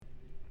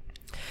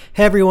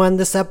Hey everyone,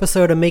 this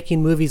episode of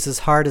Making Movies is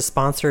Hard is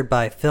sponsored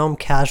by Film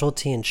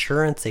Casualty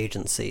Insurance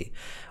Agency.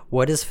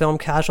 What is Film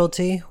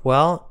Casualty?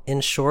 Well, in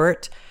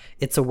short,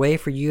 it's a way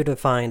for you to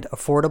find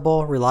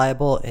affordable,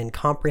 reliable, and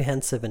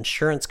comprehensive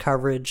insurance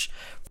coverage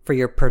for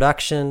your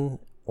production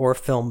or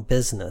film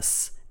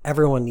business.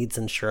 Everyone needs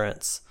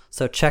insurance.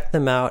 So check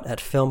them out at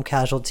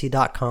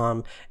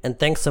filmcasualty.com, and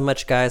thanks so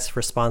much, guys,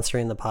 for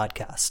sponsoring the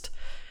podcast.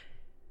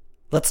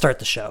 Let's start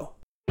the show.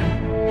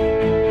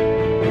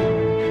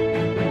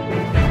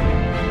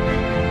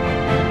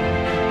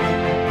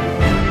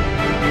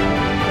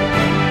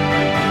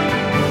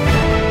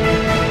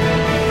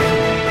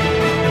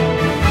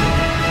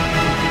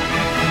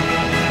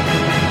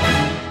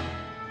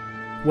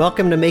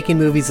 Welcome to Making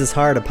Movies is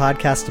Hard, a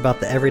podcast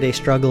about the everyday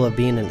struggle of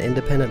being an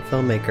independent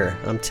filmmaker.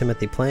 I'm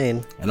Timothy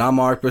Plain. And I'm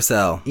Mark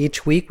Brissell.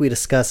 Each week we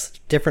discuss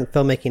different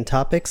filmmaking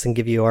topics and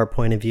give you our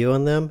point of view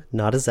on them,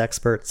 not as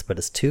experts, but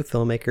as two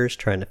filmmakers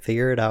trying to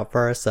figure it out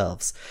for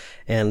ourselves.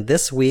 And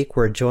this week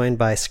we're joined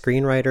by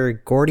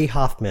screenwriter Gordy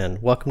Hoffman.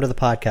 Welcome to the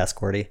podcast,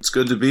 Gordy. It's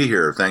good to be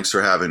here. Thanks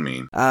for having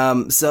me.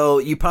 So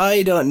you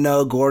probably don't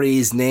know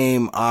Gordy's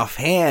name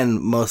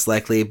offhand, most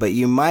likely, but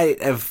you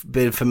might have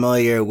been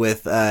familiar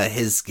with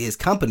his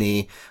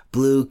company,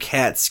 Blue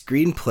Cat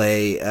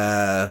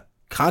Screenplay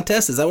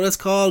Contest. Is that what it's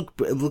called?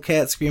 Blue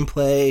Cat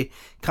Screenplay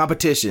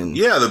Competition.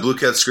 Yeah, the Blue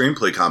Cat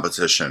Screenplay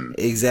Competition.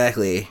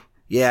 Exactly.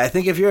 Yeah, I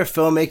think if you're a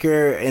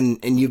filmmaker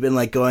and you've been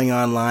like going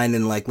online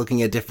and like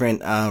looking at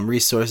different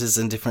resources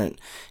and different,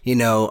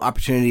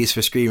 opportunities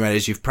for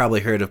screenwriters, you've probably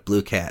heard of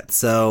Blue Cat.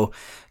 So,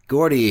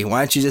 Gordy, why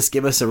don't you just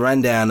give us a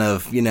rundown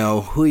of,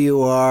 who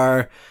you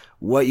are,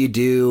 what you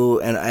do,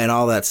 and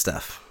all that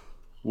stuff.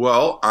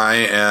 Well, I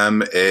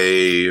am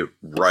a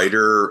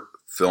writer,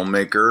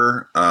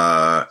 filmmaker,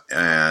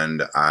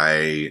 and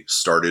I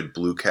started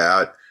Blue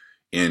Cat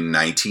in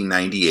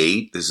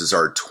 1998. This is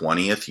our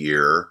 20th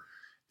year,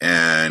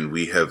 and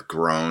we have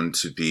grown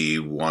to be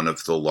one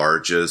of the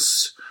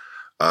largest,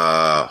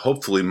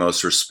 hopefully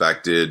most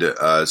respected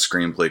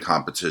screenplay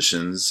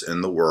competitions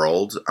in the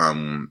world.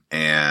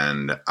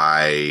 And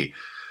I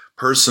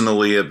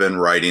personally have been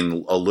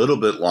writing a little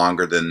bit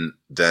longer than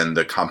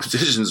the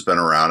competition's been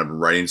around. I've been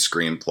writing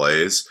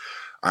screenplays.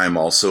 I'm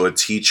also a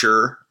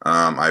teacher.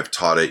 I've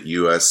taught at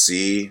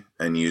USC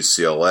and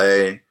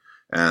UCLA,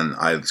 and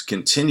I've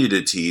continued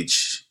to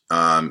teach,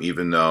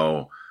 even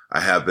though I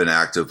have been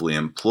actively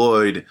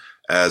employed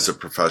as a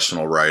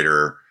professional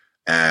writer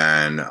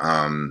and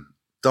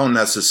don't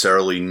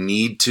necessarily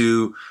need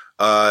to.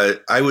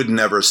 I would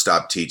never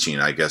stop teaching,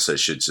 I guess I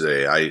should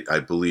say. I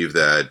believe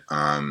that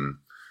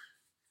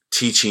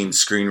teaching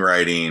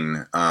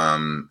screenwriting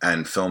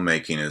and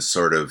filmmaking is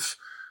sort of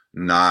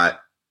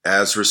not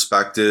as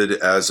respected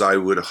as I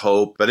would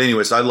hope. But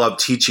anyways, I love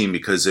teaching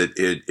because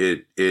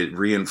it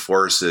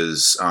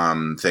reinforces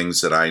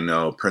things that I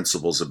know,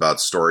 principles about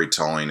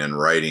storytelling and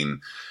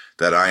writing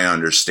that I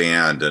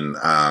understand. And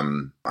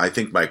I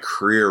think my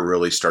career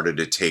really started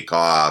to take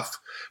off.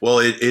 Well,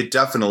 it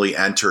definitely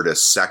entered a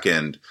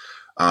second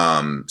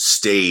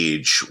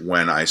stage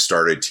when I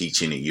started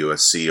teaching at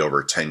USC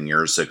over 10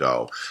 years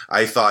ago.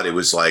 I thought it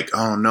was like,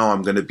 oh no,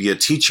 I'm going to be a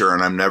teacher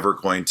and I'm never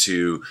going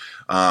to,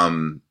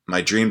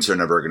 my dreams are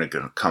never going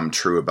to come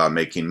true about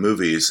making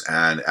movies.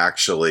 And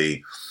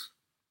actually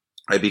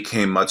I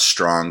became much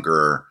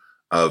stronger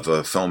of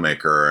a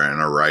filmmaker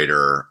and a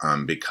writer,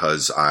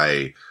 because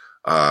I,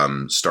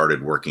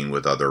 started working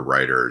with other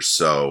writers.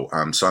 So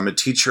I'm a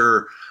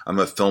teacher, I'm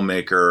a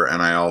filmmaker,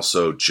 and I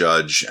also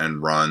judge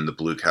and run the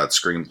Blue Cat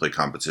Screenplay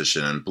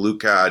Competition. And Blue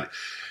Cat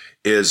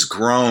is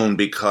grown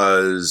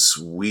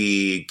because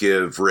we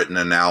give written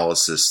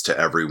analysis to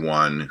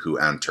everyone who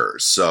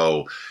enters.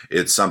 So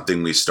it's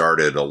something we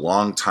started a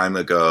long time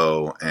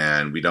ago,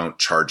 and we don't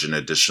charge an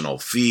additional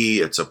fee.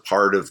 It's a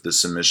part of the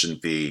submission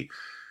fee.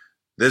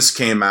 This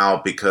came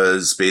out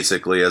because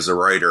basically as a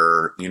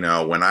writer,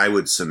 when I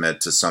would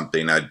submit to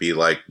something, I'd be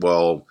like,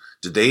 well,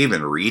 did they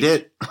even read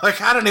it?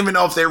 Like, I don't even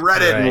know if they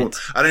read it. Right.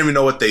 I don't even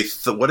know what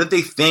did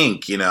they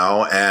think,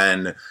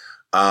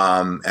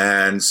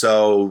 and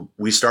so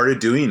we started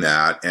doing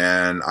that,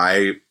 and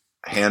I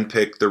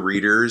handpicked the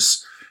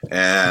readers,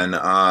 and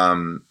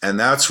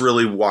that's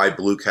really why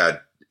Blue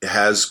Cat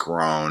has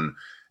grown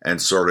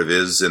and sort of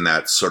is in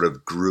that sort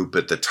of group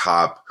at the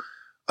top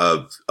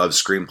of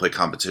screenplay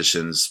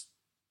competitions,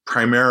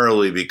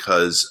 primarily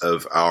because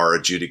of our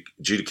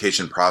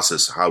adjudication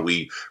process, how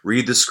we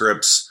read the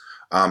scripts.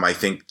 I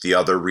think the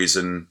other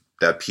reason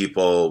that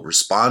people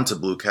respond to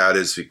Blue Cat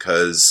is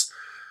because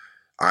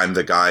I'm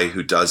the guy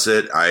who does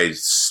it. I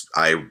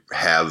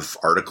have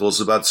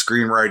articles about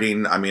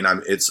screenwriting. I mean,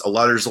 there's a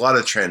lot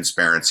of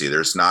transparency.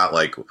 There's not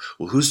like,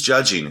 well, who's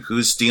judging?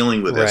 Who's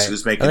dealing with this? Right.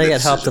 Who's making I think the it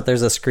decision? helps that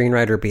there's a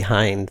screenwriter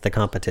behind the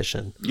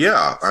competition.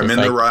 Yeah,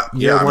 So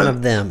you're one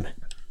of them.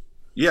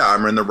 Yeah,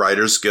 I'm in the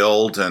Writers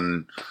Guild,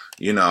 and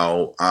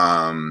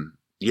I'm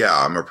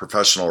a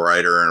professional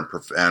writer,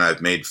 and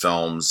I've made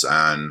films,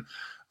 and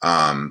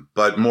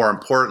but more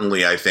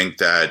importantly, I think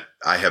that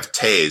I have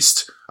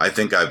taste. I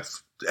think I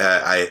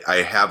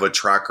have a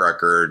track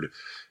record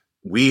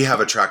we have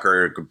a track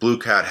record. Blue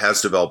Cat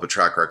has developed a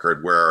track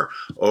record where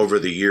over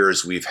the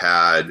years we've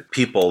had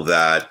people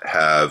that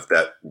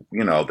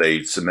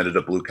they submitted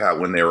a Blue Cat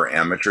when they were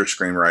amateur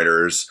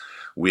screenwriters.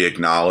 We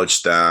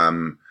acknowledged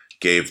them,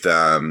 gave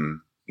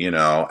them,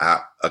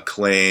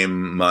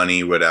 acclaim,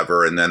 money,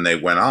 whatever, and then they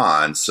went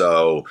on.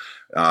 So,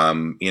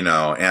 Anna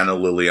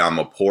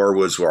Liliamapour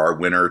was our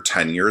winner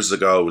 10 years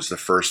ago. It was the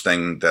first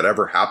thing that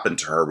ever happened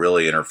to her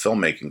really in her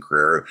filmmaking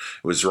career. It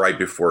was right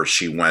before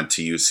she went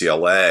to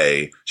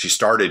UCLA. She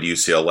started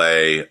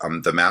UCLA,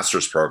 the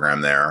master's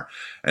program there,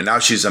 and now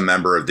she's a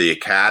member of the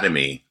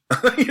Academy.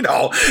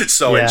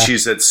 And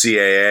she's at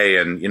CAA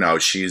and,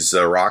 she's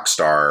a rock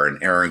star. And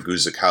Aaron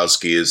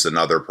Guzikowski is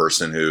another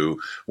person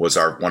who was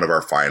one of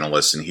our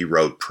finalists, and he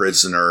wrote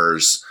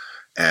Prisoners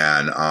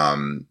and,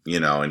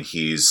 and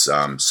he's,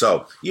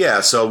 so we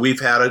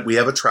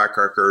have a track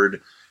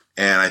record,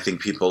 and I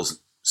think people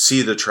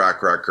see the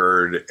track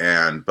record,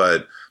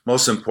 but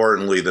most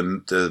importantly,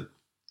 the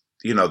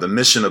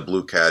mission of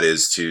Blue Cat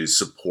is to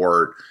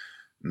support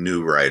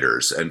new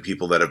writers and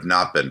people that have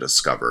not been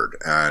discovered.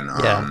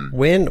 And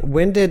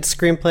when did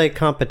screenplay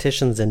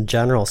competitions in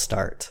general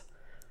start?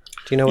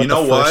 Do you know what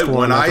the first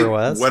one ever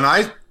was?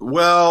 I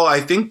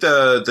think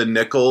the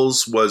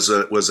Nichols was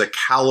a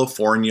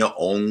California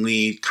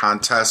only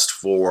contest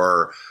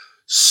for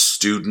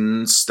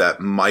students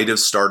that might have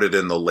started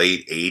in the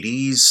late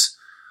 80s.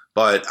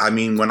 But I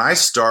mean, when I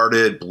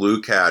started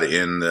Blue Cat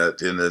in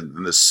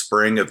the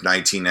spring of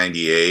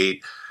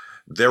 1998,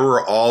 there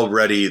were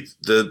already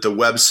the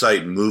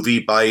website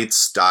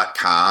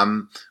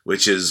moviebites.com,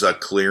 which is a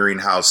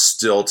clearinghouse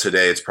still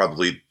today. It's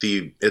probably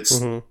the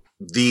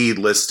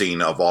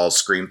listing of all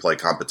screenplay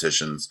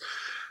competitions.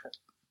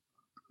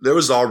 There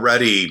was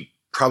already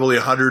probably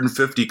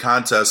 150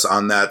 contests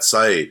on that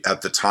site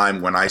at the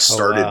time when I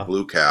started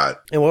Blue Cat.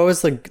 And what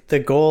was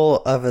the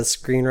goal of a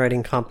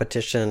screenwriting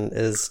competition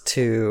is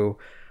to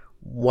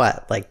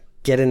what? Like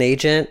get an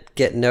agent,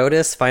 get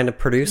noticed, find a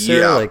producer?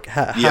 Yeah.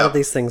 How do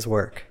these things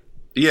work?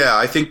 Yeah,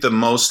 I think the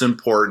most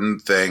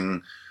important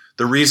thing,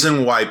 the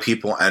reason why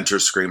people enter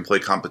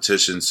screenplay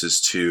competitions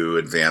is to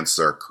advance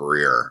their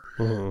career.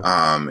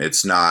 Mm-hmm.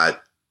 It's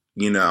not,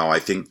 I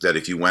think that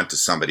if you went to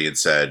somebody and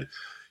said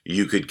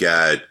you could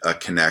get a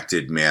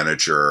connected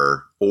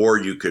manager or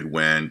you could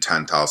win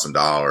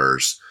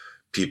 $10,000,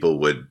 people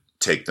would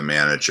take the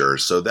manager.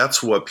 So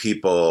that's what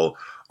people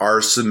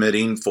are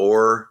submitting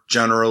for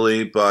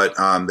generally, but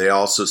they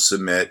also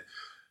submit,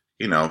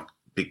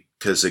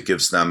 because it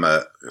gives them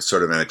a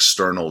sort of an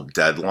external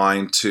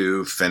deadline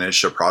to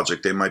finish a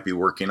project they might be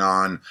working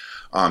on,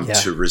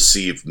 to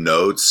receive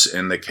notes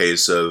in the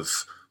case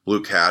of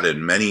Blue Cat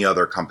and many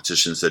other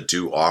competitions that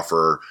do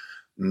offer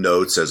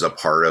notes as a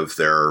part of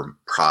their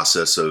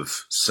process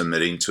of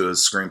submitting to a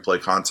screenplay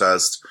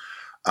contest.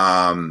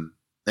 And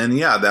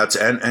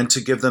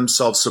to give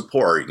themselves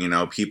support,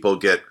 people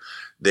get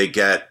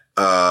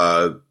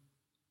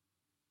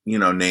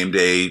named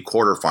a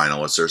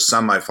quarterfinalist or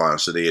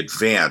semifinalist, so they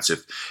advance.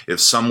 If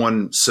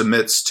someone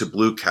submits to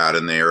Blue Cat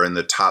and they are in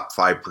the top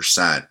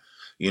 5%,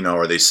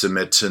 or they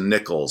submit to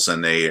Nichols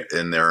and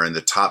they're in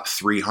the top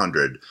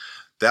 300,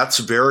 that's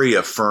very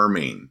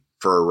affirming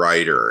for a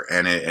writer,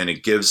 and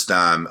it gives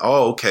them,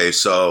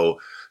 so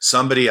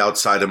somebody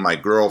outside of my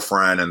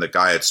girlfriend and the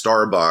guy at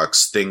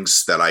Starbucks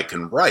thinks that I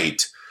can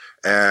write,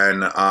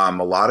 and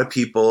a lot of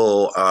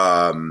people.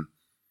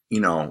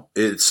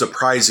 It's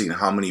surprising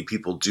how many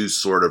people do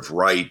sort of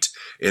write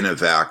in a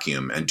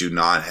vacuum and do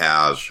not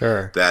have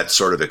that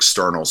sort of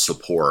external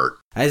support.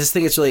 I just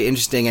think it's really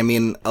interesting. I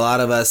mean, a lot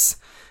of us,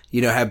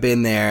 have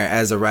been there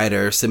as a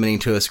writer submitting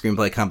to a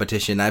screenplay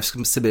competition. I've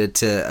submitted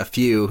to a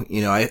few,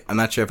 I'm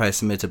not sure if I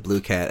submitted to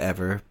Blue Cat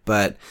ever,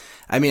 but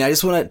I mean, I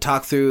just want to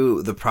talk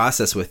through the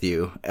process with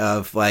you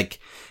of like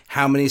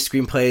how many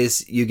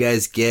screenplays you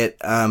guys get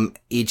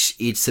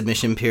each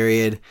submission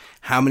period.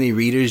 How many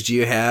readers do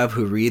you have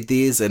who read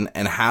these, and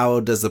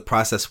how does the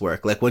process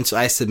work? Like once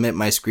I submit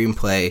my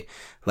screenplay,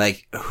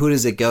 like who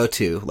does it go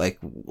to? Like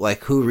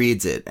who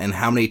reads it and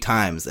how many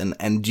times?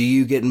 And do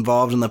you get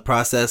involved in the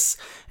process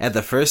at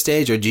the first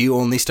stage, or do you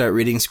only start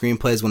reading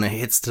screenplays when it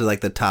hits to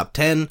like the top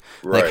 10?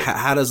 Right. Like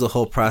how does the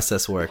whole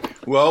process work?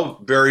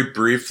 Well, very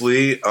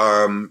briefly,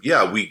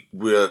 we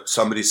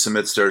somebody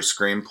submits their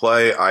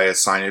screenplay. I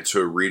assign it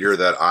to a reader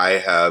that I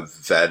have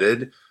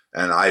vetted.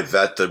 And I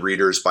vet the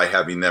readers by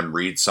having them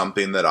read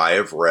something that I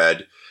have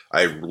read.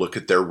 I look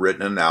at their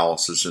written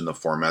analysis in the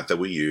format that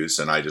we use,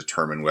 and I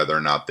determine whether or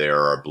not they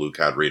are a Blue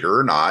Cat reader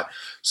or not.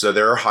 So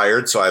they're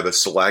hired. So I have a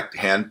select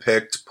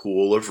hand-picked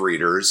pool of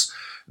readers.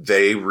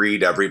 They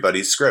read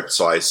everybody's script.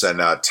 So I send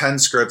out 10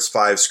 scripts,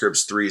 5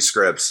 scripts, 3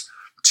 scripts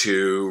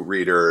to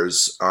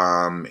readers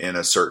in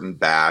a certain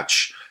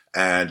batch.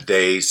 And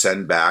they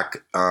send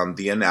back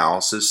the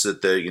analysis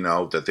that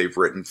that they've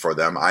written for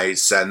them. I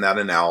send that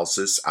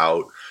analysis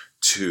out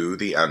to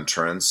the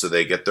entrants so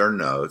they get their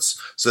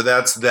notes. So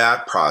that's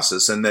that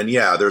process. And then,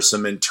 there's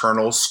some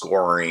internal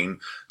scoring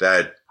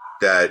that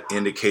that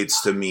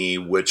indicates to me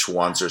which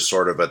ones are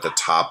sort of at the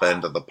top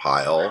end of the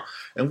pile.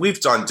 And we've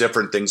done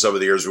different things over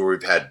the years where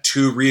we've had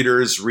 2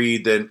 readers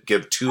read, then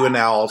give 2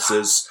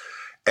 analysis.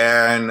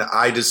 And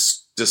I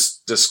just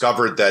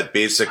discovered that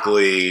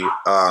basically,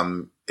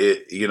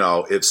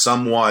 if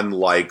someone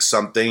likes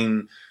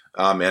something,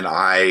 and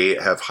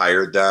I have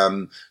hired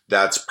them,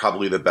 that's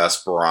probably the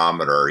best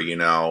barometer.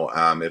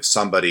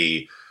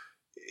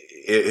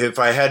 If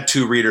I had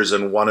 2 readers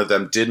and one of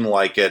them didn't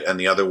like it and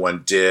the other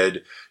one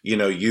did,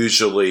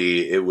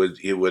 usually it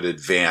would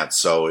advance.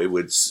 So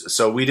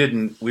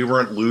we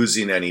weren't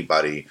losing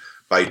anybody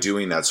by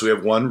doing that. So we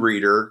have 1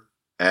 reader,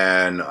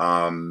 and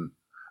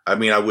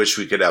I wish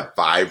we could have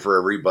 5 for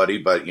everybody,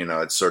 but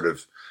it's sort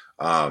of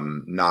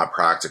not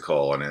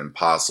practical and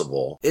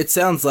impossible. It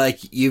sounds like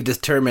you've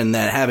determined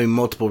that having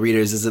multiple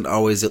readers isn't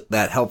always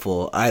that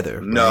helpful either.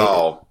 Right?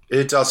 No,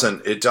 it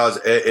doesn't. It does.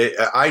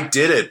 I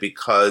did it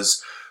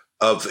because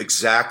of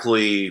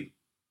exactly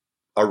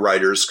a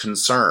writer's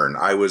concern.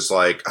 I was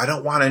like, I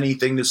don't want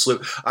anything to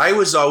slip. I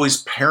was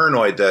always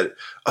paranoid that,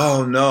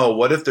 oh no,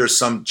 what if there's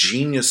some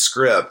genius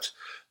script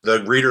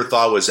the reader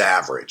thought was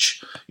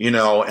average, and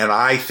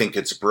I think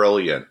it's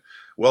brilliant.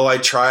 Well, I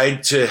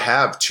tried to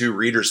have 2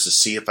 readers to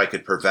see if I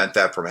could prevent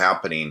that from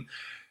happening.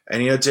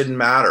 And, it didn't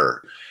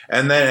matter.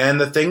 And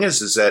the thing is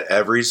that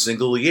every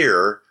single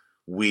year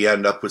we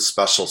end up with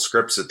special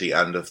scripts at the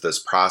end of this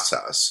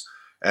process.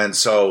 And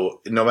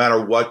so no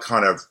matter what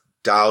kind of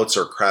doubts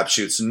or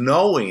crapshoots,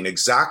 knowing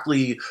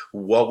exactly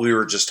what we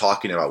were just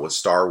talking about with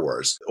Star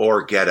Wars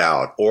or Get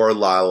Out or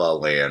La La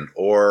Land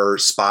or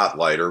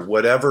Spotlight or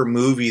whatever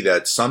movie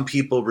that some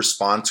people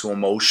respond to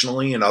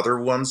emotionally and other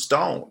ones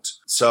don't.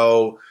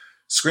 So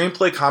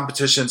screenplay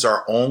competitions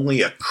are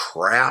only a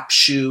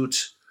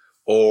crapshoot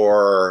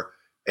or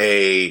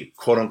a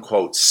quote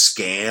unquote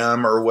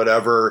scam or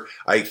whatever.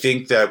 I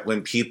think that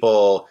when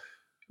people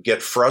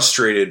get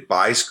frustrated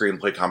by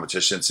screenplay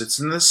competitions,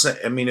 it's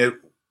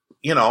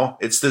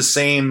it's the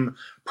same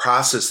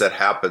process that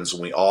happens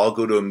when we all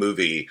go to a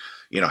movie.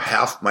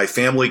 Half my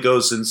family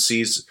goes and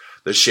sees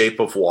The Shape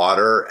of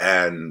Water,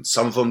 and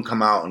some of them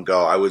come out and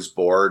go, I was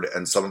bored,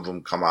 and some of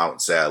them come out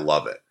and say, I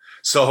love it.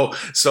 So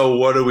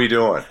what are we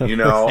doing? Right.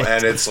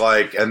 And it's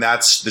like, and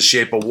that's The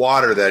Shape of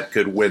Water that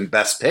could win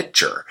Best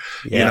Picture,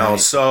 Right.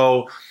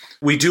 So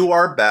we do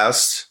our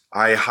best.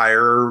 I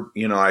hire,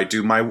 I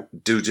do my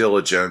due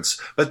diligence,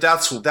 but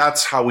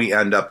that's how we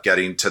end up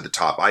getting to the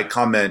top. I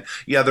come in,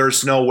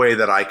 there's no way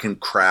that I can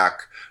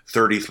crack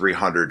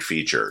 3,300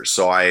 features.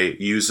 So I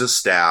use a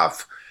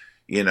staff,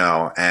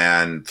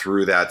 and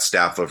through that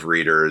staff of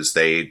readers,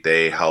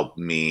 they help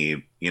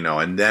me,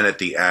 and then at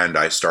the end,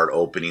 I start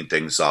opening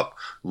things up,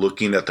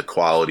 looking at the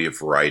quality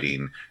of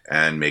writing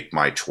and make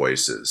my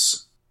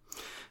choices.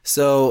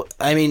 So,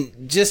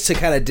 just to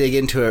kind of dig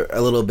into it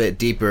a little bit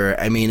deeper,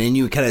 and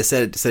you kind of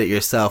said it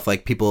yourself,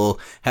 like people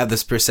have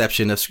this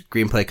perception of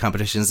screenplay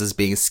competitions as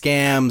being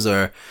scams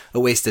or a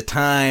waste of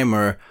time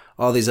or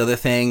all these other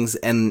things.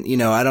 And,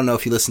 I don't know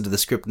if you listen to the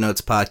Script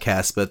Notes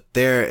podcast, but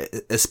they're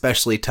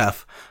especially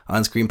tough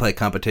on screenplay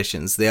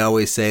competitions. They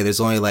always say there's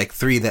only like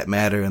 3 that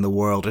matter in the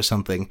world or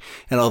something,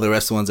 and all the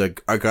rest of the ones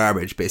are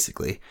garbage,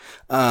 basically.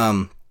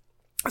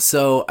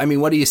 So,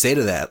 what do you say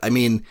to that? I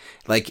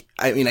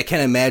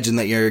can't imagine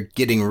that you're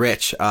getting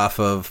rich off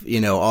of,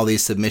 all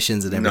these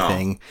submissions and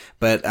everything. No.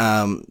 But,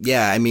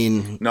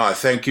 No,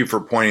 thank you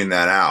for pointing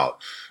that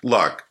out.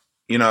 Look,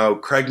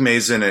 Craig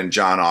Mazin and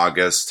John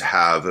August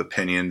have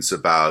opinions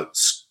about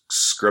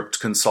script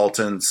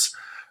consultants.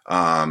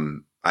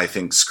 I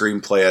think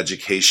screenplay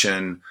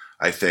education.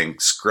 I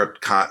think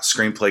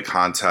screenplay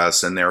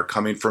contests, and they're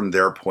coming from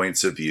their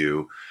points of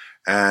view,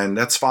 and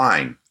that's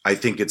fine. I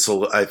think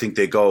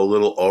they go a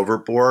little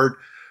overboard.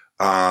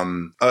 A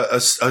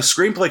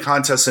screenplay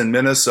contest in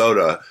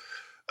Minnesota,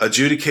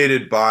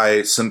 adjudicated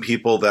by some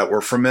people that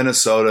were from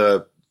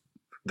Minnesota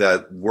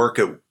that work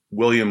at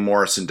William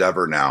Morris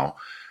Endeavor now,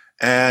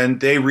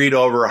 and they read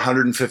over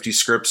 150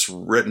 scripts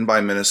written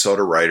by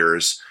Minnesota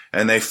writers,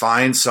 and they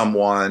find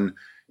someone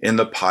in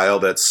the pile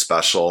that's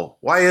special.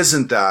 Why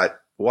isn't that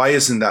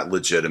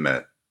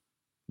legitimate?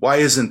 Why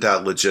isn't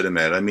that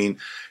legitimate?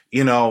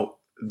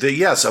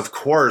 Yes, of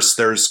course,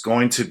 there's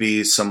going to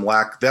be some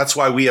lack. That's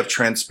why we have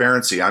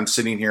transparency. I'm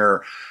sitting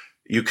here.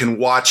 You can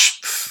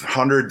watch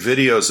 100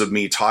 videos of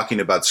me talking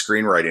about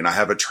screenwriting. I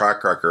have a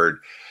track record.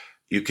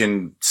 You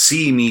can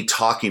see me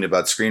talking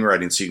about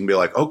screenwriting. So you can be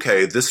like,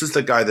 okay, this is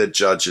the guy that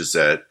judges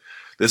it.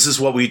 This is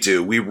what we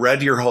do. We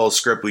read your whole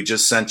script. We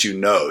just sent you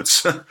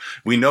notes.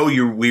 We know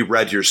we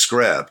read your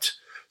script.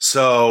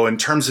 So in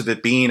terms of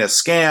it being a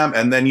scam,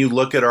 and then you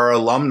look at our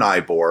alumni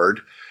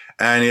board,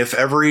 and if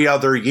every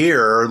other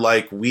year,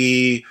 like,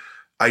 we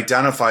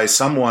identify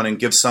someone and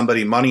give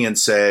somebody money and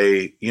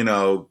say,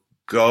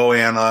 go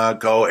Anna,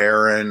 go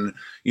Aaron,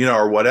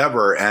 or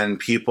whatever, and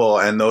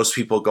those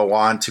people go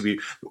on to be,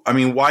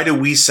 why do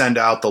we send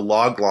out the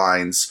log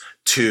lines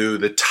to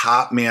the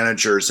top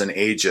managers and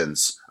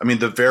agents?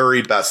 The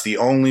very best, the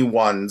only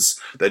ones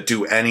that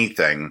do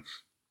anything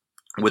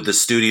with the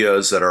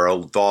studios that are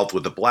involved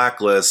with the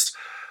blacklist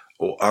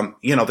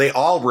they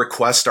all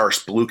request our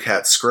Blue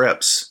Cat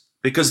scripts.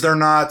 Because they're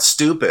not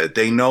stupid.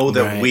 They know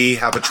that we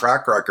have a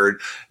track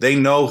record. They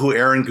know who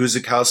Aaron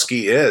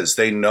Guzikowski is.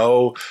 They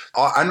know.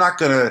 I'm not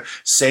going to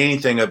say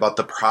anything about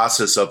the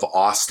process of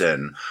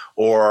Austin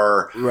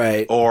or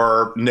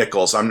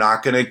Nichols. I'm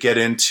not going to get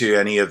into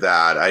any of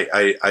that.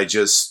 I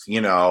just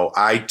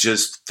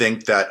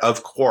think that,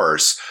 of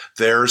course,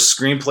 there's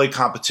screenplay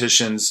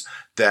competitions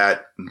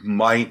that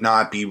might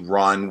not be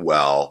run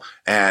well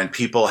and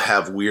people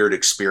have weird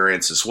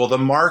experiences. Well, the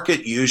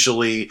market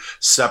usually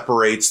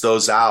separates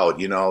those out.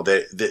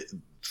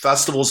 The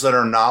festivals that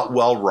are not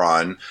well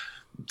run,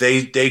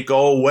 they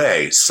go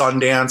away.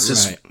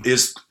 Sundance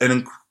is an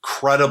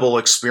incredible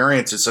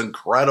experience. It's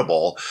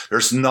incredible.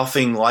 There's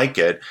nothing like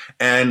it.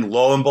 And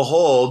lo and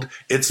behold,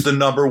 it's the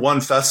number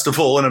one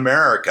festival in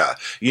America,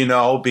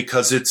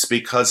 because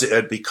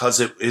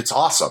it's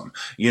awesome,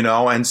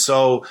 and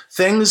so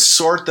things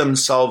sort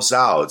themselves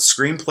out.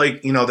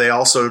 Screenplay, they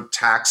also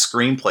tax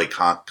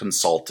screenplay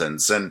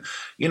consultants. And,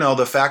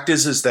 the fact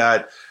is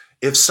that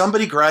if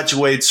somebody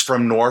graduates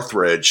from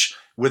Northridge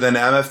with an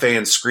MFA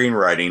in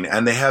screenwriting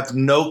and they have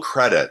no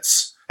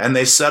credits and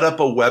they set up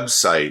a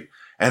website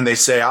and they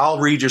say, I'll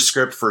read your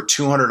script for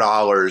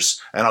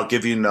 $200 and I'll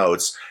give you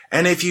notes.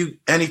 And if you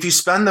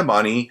spend the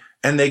money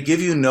and they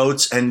give you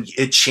notes and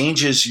it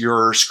changes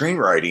your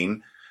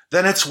screenwriting,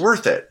 then it's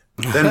worth it.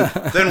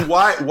 Then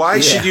why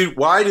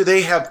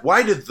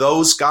do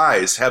those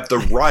guys have the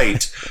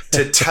right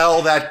to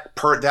tell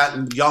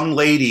that young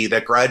lady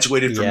that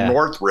graduated from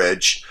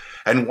Northridge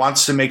and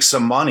wants to make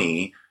some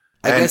money?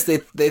 I guess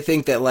they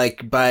think that,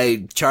 like,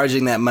 by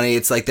charging that money,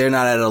 it's like they're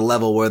not at a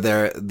level where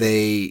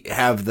they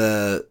have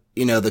the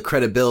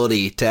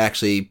credibility to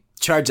actually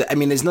charge it. I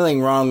mean, there's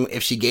nothing wrong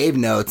if she gave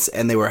notes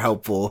and they were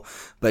helpful,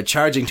 but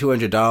charging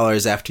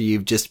 $200 after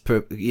you've just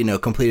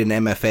completed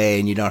an MFA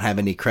and you don't have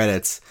any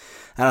credits,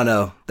 I don't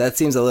know. That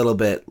seems a little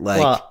bit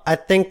like. Well, I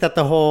think that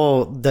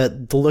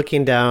the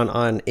looking down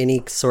on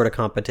any sort of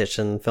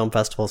competition, film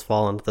festivals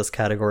fall into this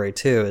category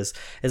too,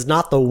 is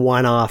not the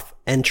one-off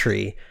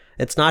entry.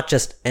 It's not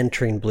just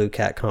entering Blue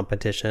Cat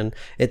competition.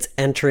 It's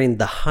entering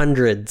the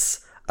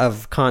hundreds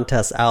of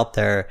contests out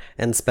there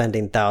and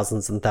spending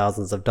thousands and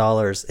thousands of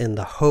dollars in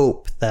the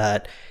hope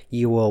that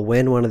you will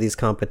win one of these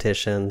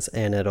competitions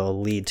and it'll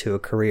lead to a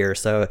career.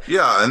 So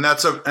yeah, and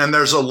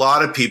there's a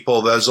lot of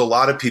people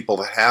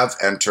that have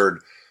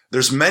entered.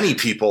 There's many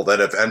people that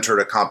have entered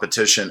a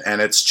competition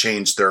and it's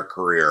changed their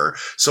career.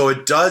 So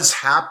it does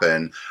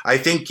happen. I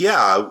think,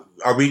 are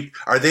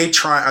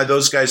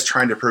those guys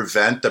trying to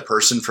prevent the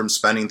person from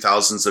spending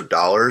thousands of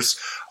dollars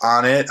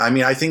on it? I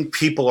mean, I think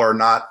people are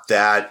not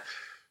that,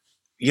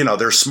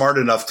 they're smart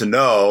enough to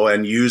know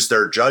and use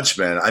their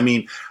judgment. I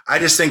mean, I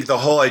just think the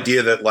whole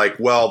idea that, like,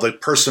 well, the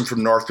person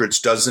from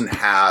Northridge doesn't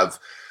have,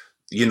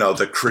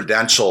 the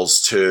credentials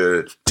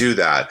to do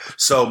that.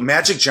 So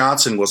Magic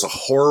Johnson was a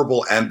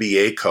horrible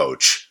NBA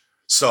coach.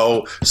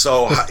 So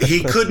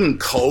he couldn't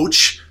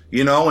coach,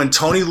 and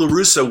Tony La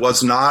Russa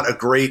was not a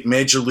great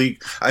major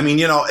league. I mean,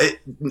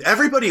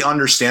 everybody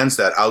understands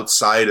that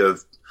outside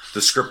of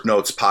the Script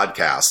Notes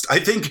podcast. I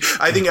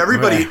think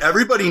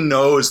everybody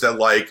knows that,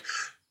 like,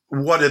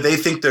 what do they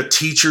think that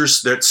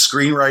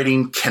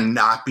screenwriting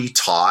cannot be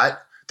taught?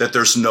 That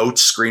there's no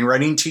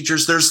screenwriting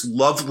teachers? There's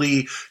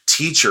lovely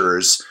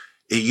teachers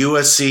at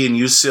USC and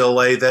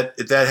UCLA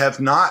that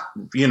have not,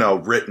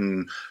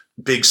 written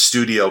big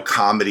studio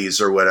comedies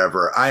or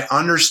whatever. I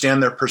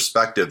understand their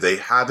perspective. They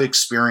have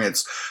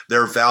experience.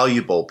 They're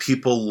valuable.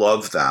 People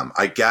love them.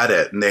 I get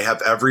it. And they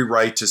have every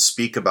right to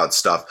speak about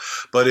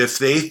stuff. But if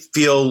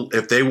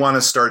they want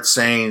to start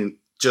saying,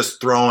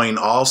 just throwing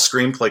all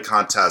screenplay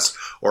contests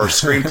or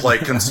screenplay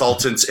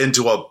consultants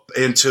into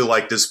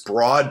like this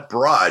broad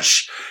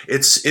brush,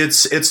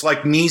 it's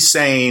like me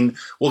saying,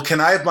 well, can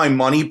I have my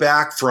money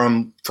back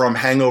from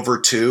Hangover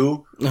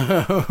 2?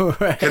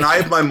 Right. Can I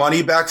have my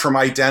money back from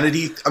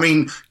Identity? I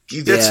mean,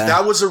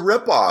 that was a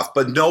ripoff,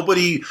 but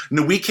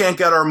we can't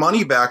get our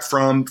money back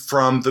from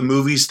the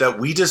movies that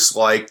we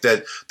dislike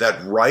that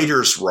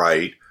writers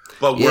write.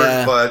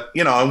 But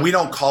and we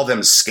don't call them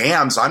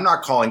scams. I'm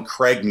not calling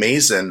Craig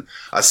Mazin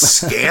a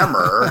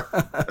scammer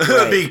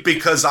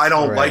because I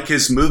don't like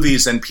his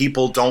movies and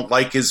people don't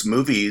like his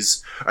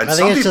movies. And I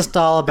think it's just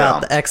all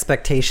about the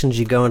expectations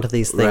you go into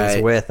these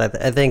things with.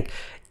 I think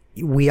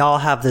we all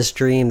have this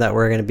dream that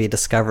we're going to be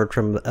discovered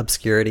from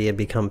obscurity and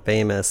become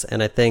famous.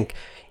 And I think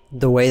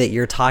the way that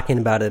you're talking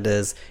about it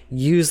is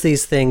use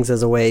these things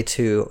as a way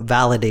to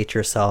validate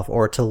yourself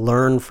or to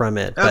learn from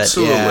it.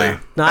 Absolutely.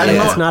 But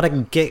it's not a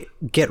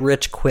get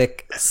rich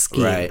quick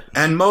scheme. Right.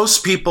 And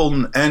most people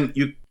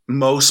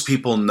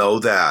know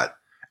that.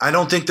 I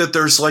don't think that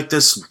there's like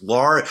this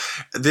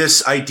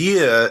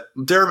idea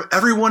there.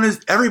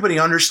 Everybody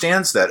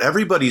understands that.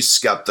 Everybody's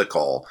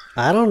skeptical.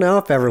 I don't know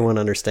if everyone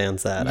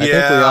understands that. I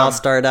think we all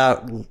start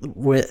out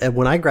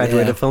when I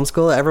graduated film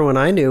school, everyone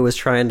I knew was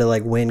trying to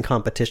like win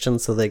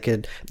competitions so they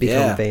could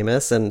become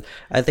famous. And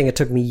I think it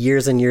took me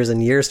years and years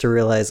and years to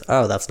realize,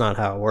 oh, that's not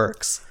how it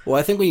works. Well,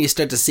 I think when you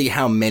start to see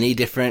how many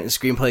different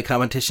screenplay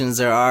competitions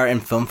there are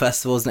and film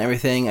festivals and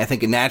everything, I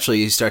think naturally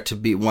you start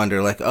to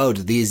wonder like, oh,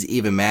 do these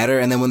even matter?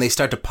 And then when they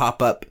start to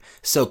pop up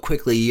so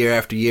quickly year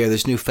after year,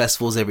 there's new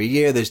festivals every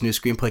year, there's new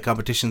screenplay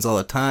competitions all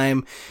the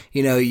time.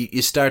 You know,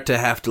 you start to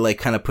have to like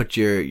kind of put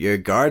your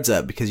guards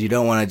up because you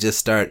don't want to just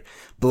start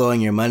blowing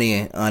your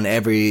money on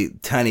every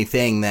tiny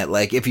thing that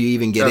like if you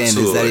even get in,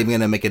 is that even going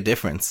to make a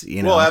difference?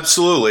 You know? Well,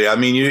 absolutely. I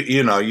mean,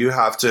 you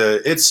have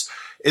to.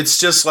 It's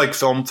just like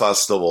film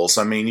festivals.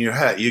 I mean,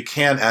 you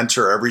can't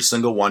enter every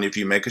single one. If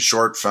you make a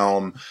short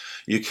film,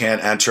 you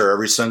can't enter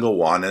every single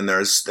one.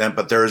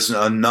 But there's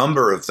a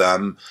number of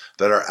them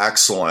that are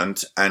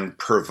excellent and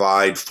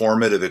provide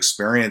formative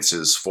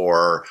experiences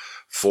for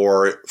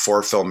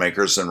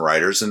filmmakers and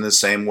writers in the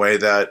same way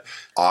that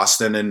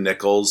Austin and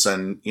Nichols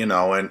and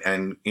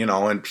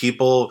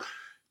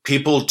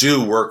people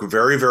do work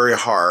very, very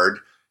hard,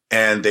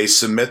 and they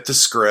submit the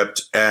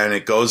script and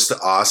it goes to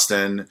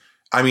Austin.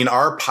 I mean,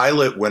 our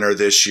pilot winner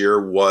this year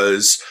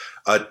was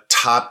a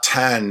top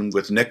 10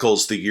 with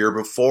Nichols the year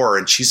before,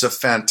 and she's a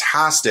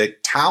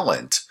fantastic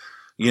talent,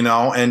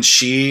 and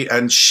she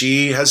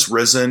has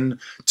risen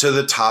to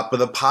the top of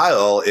the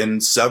pile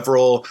in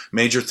several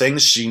major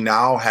things. She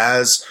now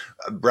has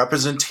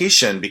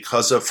representation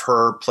because of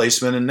her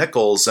placement in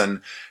Nichols,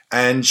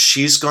 and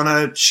she's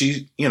gonna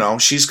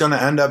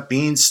end up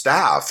being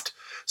staffed.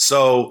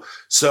 So,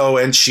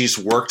 and she's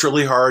worked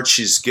really hard.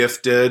 She's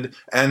gifted,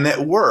 and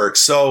it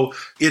works. So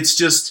it's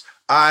just,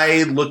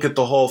 I look at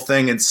the whole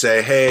thing and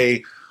say,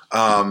 hey,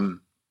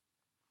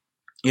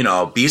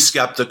 be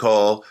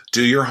skeptical,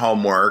 do your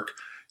homework.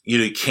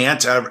 You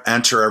can't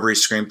enter every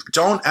screen.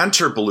 Don't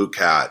enter Blue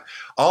Cat.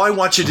 All I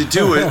want you to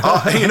do is,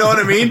 you know what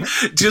I mean?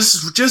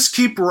 Just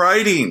keep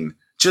writing.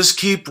 Just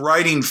keep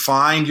writing.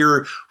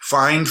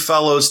 Find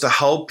fellows to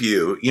help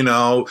you.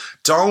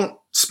 Don't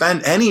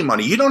spend any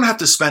money. You don't have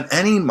to spend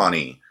any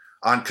money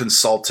on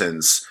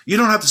consultants. You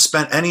don't have to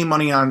spend any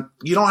money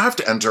you don't have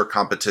to enter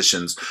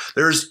competitions.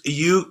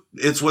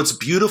 It's what's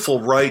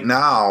beautiful right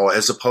now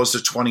as opposed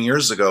to 20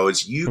 years ago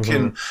is you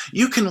can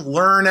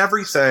learn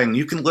everything.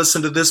 You can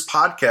listen to this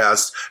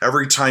podcast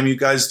every time you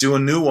guys do a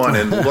new one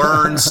and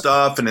learn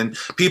stuff. And then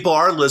people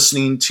are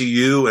listening to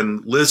you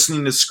and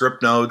listening to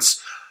script notes.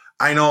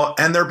 I know,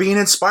 and they're being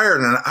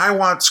inspired. And I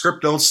want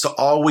script notes to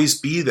always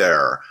be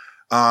there.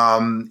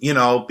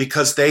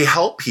 Because they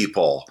help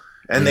people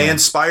and they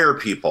inspire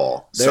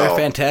people. They're a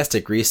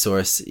fantastic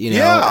resource, and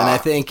I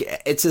think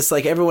it's just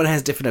like everyone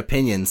has different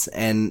opinions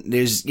and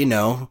there's,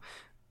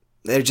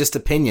 they're just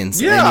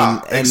opinions.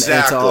 Yeah, and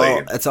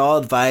exactly. It's all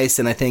advice.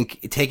 And I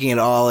think taking it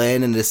all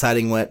in and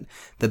deciding what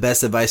the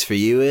best advice for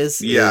you is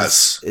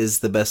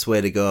the best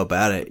way to go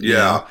about it.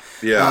 Yeah.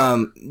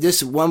 Yeah.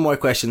 Just one more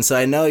question. So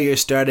I know you're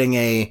starting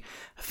a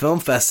film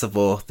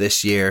festival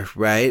this year,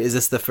 right? Is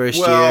this the first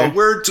year?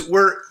 Well,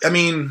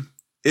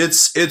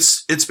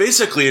 it's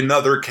basically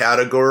another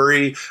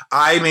category.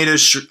 I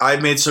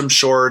made some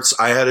shorts.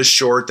 I had a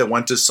short that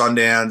went to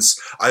Sundance.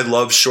 I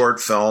love short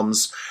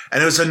films,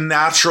 and it was a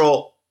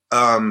natural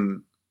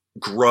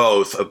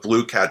growth of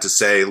Blue Cat to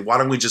say, why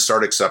don't we just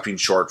start accepting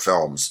short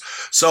films?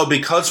 So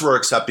because we're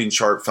accepting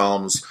short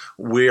films,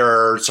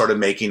 we're sort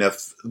of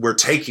we're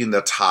taking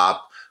the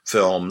top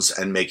films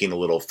and making a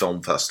little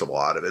film festival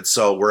out of it.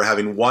 So we're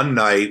having one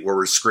night where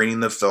we're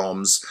screening the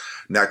films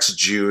next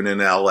June in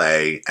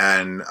LA.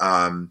 And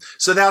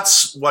so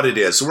that's what it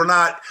is. We're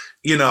not,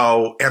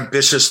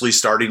 ambitiously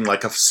starting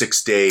like a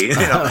 6-day,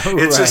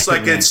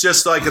 it's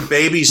just like a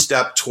baby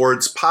step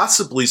towards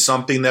possibly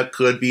something that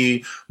could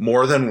be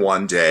more than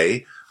one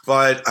day.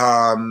 But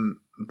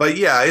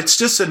yeah, it's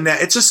just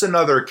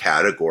another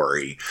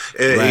category,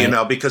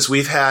 because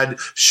we've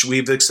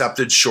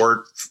accepted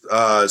short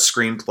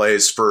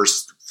screenplays for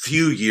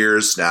few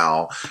years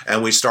now,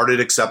 and we started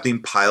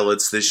accepting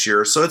pilots this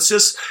year. So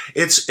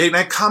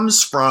it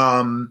comes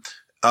from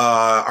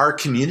our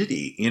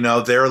community.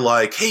 They're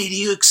like, hey, do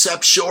you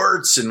accept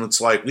shorts? And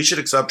it's like, we should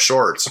accept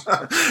shorts.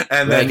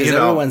 And then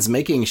everyone's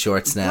making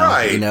shorts now,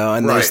 right,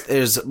 and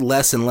there's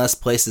less and less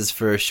places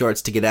for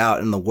shorts to get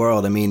out in the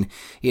world. I mean,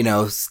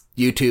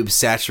 YouTube's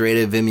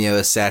saturated, Vimeo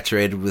is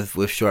saturated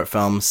with short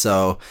films.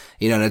 So,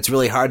 and it's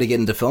really hard to get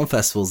into film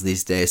festivals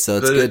these days. So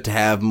it's good to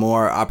have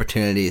more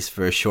opportunities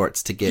for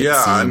shorts to get seen.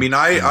 I mean,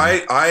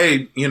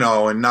 I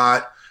and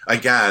not,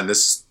 again,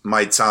 this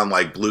might sound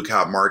like Blue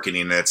Cat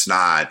marketing. And it's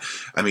not.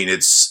 I mean,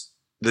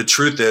 the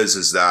truth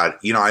is that,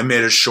 I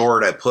made a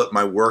short, I put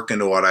my work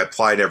into it, I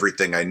applied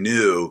everything I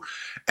knew,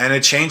 and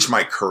it changed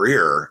my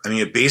career. I mean,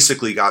 it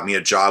basically got me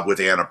a job with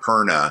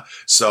Annapurna,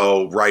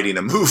 so writing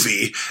a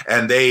movie.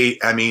 And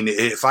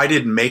if I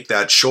didn't make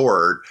that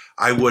short,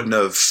 I wouldn't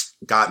have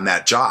gotten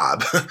that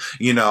job,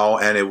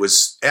 and it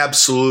was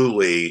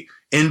absolutely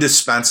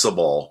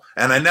indispensable.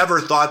 And I never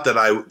thought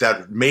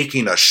that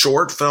making a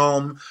short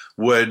film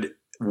would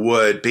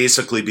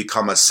basically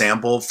become a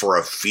sample for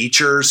a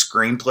feature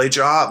screenplay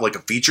job, like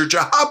a feature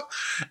job.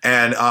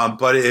 And,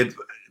 but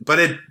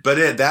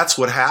that's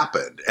what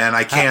happened. And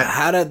I can't.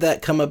 How did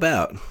that come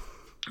about?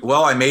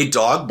 Well, I made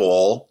Dog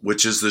Bowl,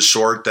 which is the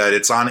short that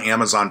it's on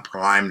Amazon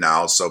Prime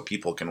now, so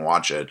people can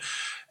watch it.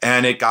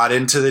 And it got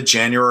into the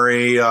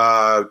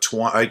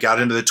I got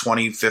into the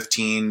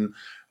 2015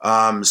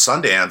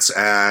 Sundance,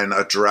 and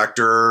a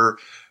director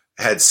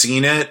had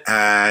seen it,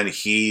 and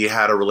he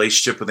had a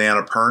relationship with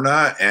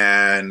Annapurna,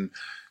 and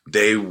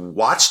they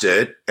watched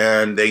it,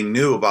 and they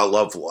knew about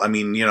Love. I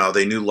mean,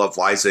 they knew Love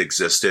Liza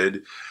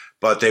existed.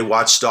 But they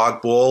watched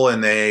Dog Bowl,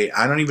 and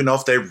I don't even know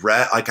if they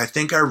read, I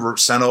think I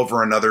sent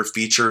over another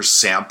feature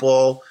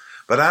sample,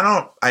 but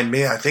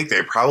I think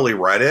they probably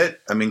read it.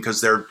 I mean,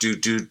 cause they're due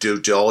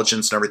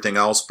diligence and everything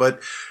else.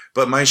 But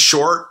my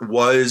short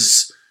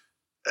was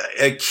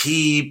a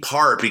key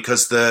part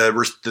because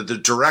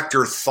the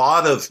director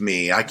thought of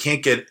me.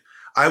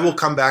 I will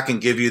come back and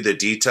give you the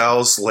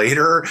details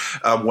later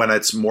when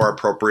it's more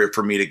appropriate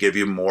for me to give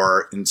you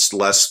more and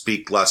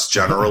speak less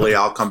generally.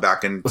 I'll come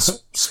back and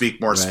speak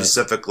more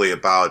specifically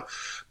about,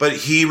 but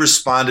he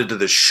responded to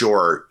the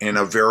short in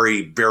a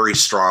very, very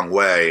strong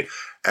way.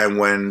 And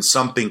when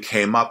something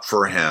came up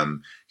for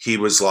him, he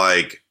was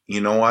like, you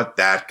know what,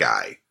 that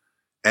guy.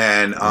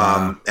 And,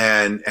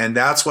 and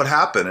that's what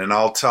happened. And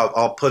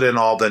I'll put in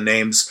all the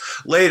names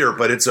later,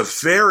 but it's a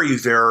very,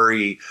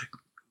 very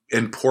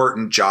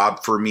important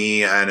job for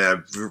me and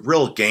a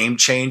real game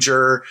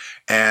changer.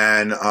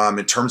 And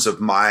in terms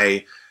of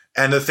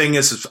and the thing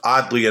is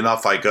oddly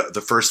enough,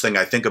 the first thing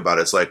I think about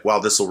is like, wow,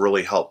 this will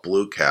really help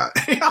Blue Cat,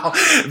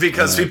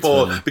 because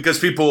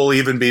people will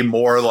even be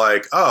more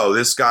like, oh,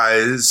 this guy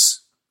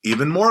is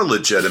even more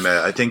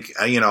legitimate. I think,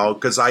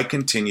 because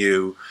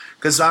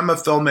I'm a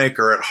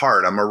filmmaker at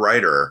heart. I'm a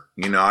writer.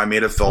 I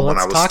made a film when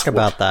I was. Let's talk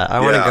about that. I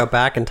want to go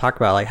back and talk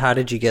about how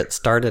did you get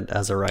started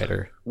as a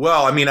writer?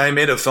 Well, I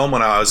made a film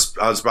when I was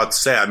about to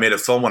say, I made a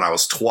film when I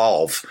was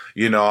 12,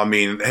 in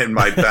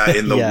my bed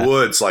in the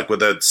woods, like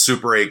with a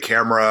Super 8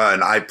 camera,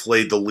 and I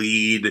played the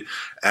lead.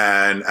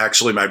 And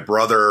actually my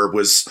brother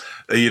was,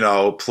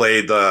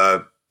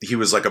 he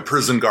was like a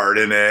prison guard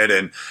in it.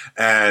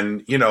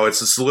 And, it's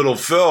this little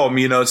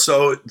film,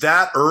 so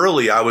that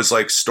early I was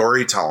like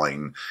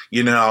storytelling,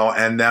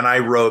 and then I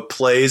wrote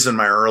plays in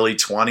my early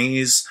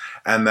 20s.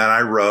 And then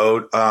I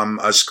wrote,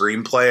 a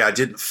screenplay. I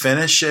didn't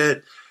finish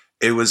it.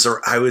 It was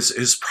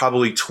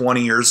probably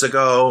 20 years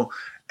ago.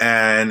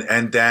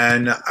 And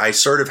then I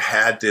sort of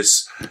had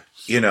this,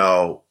 kind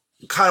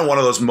of one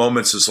of those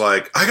moments is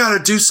like, I got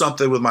to do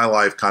something with my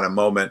life kind of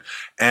moment.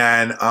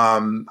 And,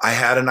 I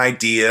had an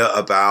idea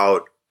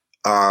about,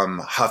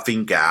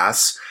 huffing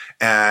gas,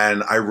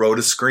 and I wrote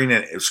a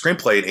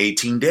screenplay in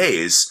 18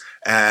 days.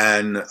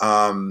 And,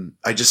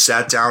 I just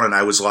sat down and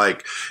I was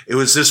like, it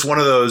was just one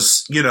of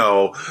those,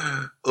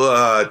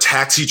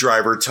 taxi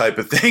driver type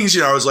of things.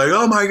 I was like,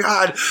 oh my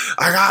God,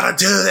 I gotta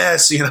do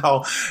this,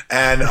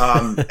 and,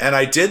 and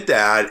I did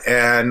that,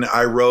 and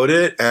I wrote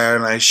it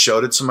and I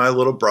showed it to my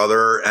little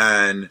brother,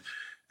 and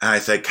I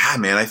thought, God,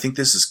 man, I think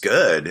this is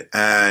good.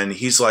 And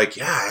he's like,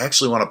 yeah, I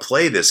actually want to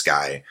play this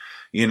guy.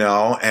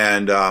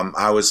 And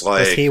I was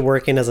like... Was he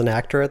working as an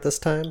actor at this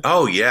time?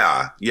 Oh,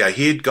 yeah. Yeah,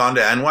 he had gone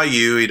to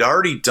NYU. He'd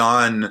already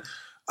done...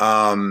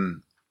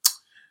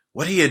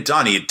 what he had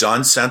done? He had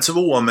done Sense of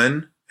a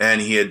Woman,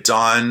 and he had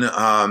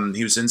done...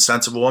 he was in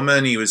Sense of a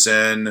Woman. He was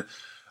in...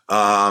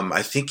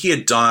 I think he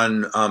had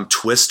done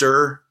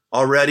Twister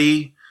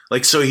already.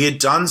 So he had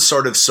done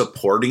sort of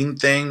supporting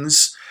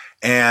things.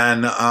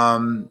 And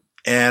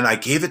I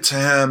gave it to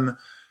him...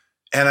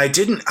 And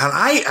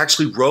I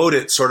actually wrote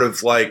it sort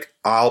of like,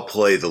 I'll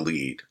play the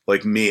lead,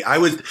 like me. And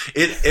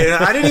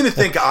I didn't even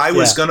think I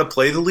was going to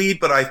play the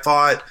lead, but I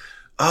thought,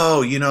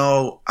 oh,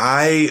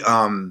 I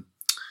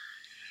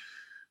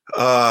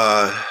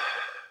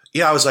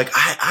was like,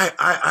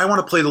 I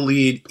want to play the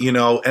lead,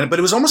 but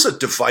it was almost a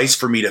device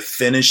for me to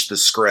finish the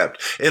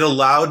script. It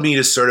allowed me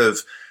to sort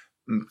of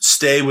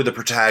stay with the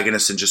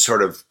protagonist and just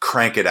sort of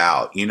crank it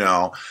out,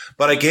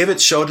 but I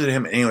showed it to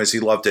him anyways. He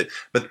loved it.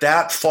 But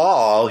that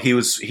fall he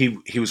was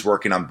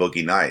working on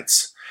Boogie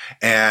Nights,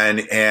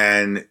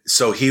 and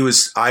so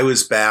I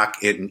was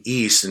back in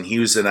East and he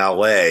was in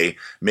LA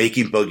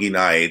making Boogie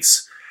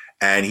Nights.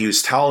 And he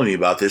was telling me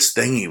about this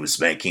thing he was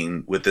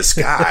making with this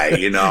guy,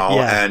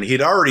 and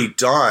he'd already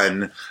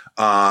done,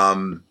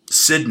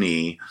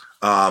 Sydney,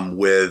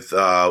 with,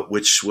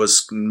 which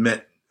was,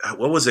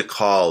 what was it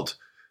called?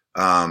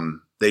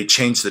 They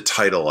changed the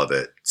title of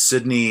it.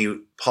 Sydney,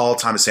 Paul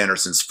Thomas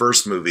Anderson's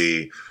first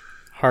movie.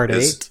 Hard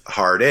Eight.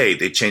 Hard Eight.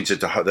 They changed it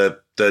to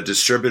the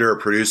distributor or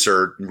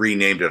producer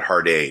renamed it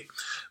Hard Eight,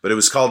 but it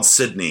was called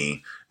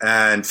Sydney.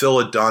 and Phil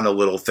had done a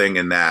little thing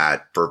in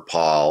that for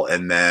Paul,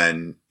 and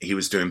then he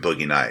was doing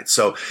Boogie Nights.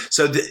 So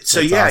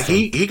yeah, awesome.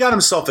 He got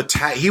himself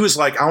attached. He was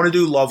like, I want to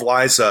do Love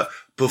Liza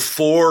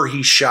before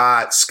he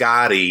shot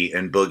Scotty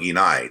and Boogie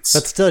Nights.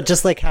 But still,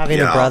 just like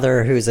having a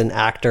brother who's an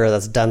actor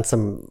that's done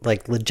some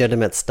like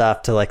legitimate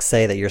stuff to like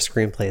say that your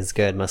screenplay is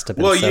good must have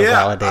been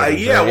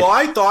validating. Right? Well,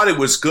 I thought it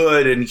was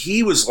good, and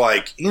he was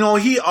like,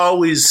 he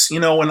always,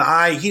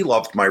 he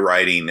loved my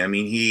writing. I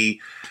mean, he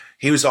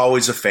was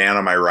always a fan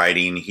of my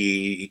writing.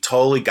 He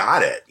totally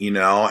got it,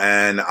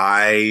 and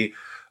I,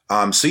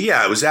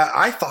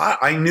 I thought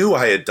I knew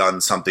I had done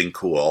something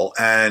cool,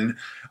 and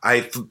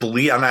I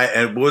believe, and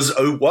it was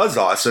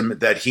awesome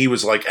that he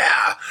was like,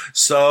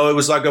 so it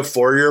was like a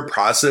 4-year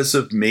process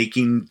of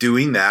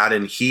doing that.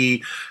 And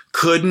he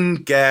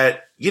couldn't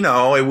get, he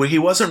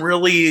wasn't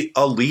really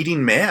a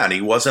leading man.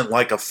 He wasn't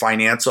like a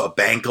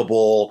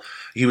bankable.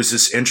 He was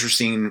this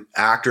interesting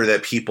actor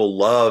that people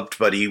loved,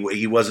 but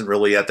he wasn't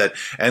really at that.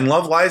 And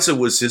Love Liza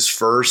was his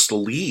first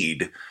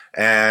lead.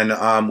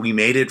 And we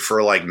made it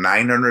for like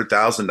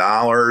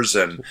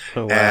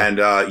 $900,000,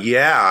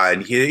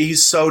 and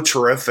he's so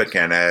terrific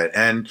in it.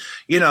 And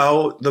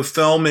the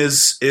film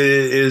is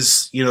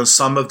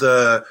some of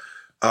the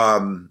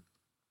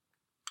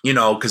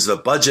because the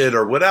budget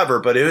or whatever,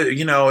 but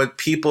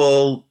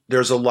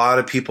there's a lot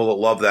of people that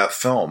love that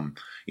film,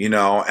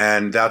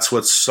 and that's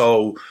what's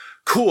so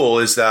cool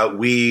is that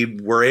we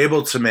were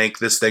able to make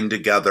this thing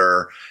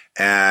together.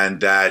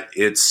 And that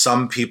it's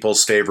some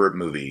people's favorite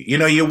movie.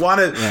 You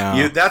want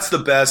to, that's the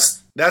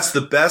best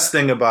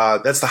thing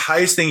that's the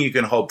highest thing you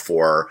can hope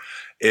for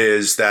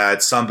is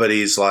that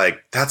somebody's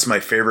like, that's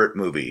my favorite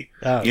movie,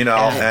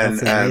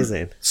 that's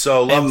amazing.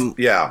 So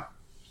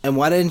And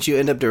why didn't you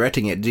end up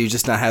directing it? Did you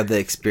just not have the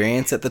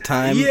experience at the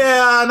time?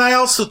 Yeah. And I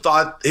also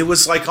thought it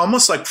was like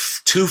almost like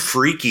too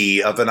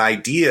freaky of an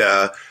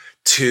idea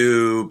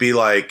to be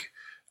like,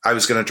 I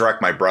was going to direct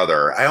my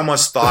brother. I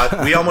almost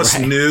thought we almost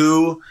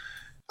knew.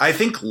 I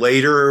think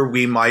later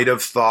we might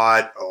have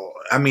thought,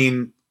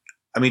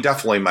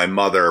 definitely my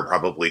mother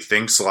probably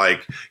thinks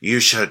like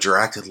you should have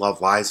directed Love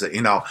Liza,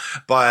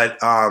 but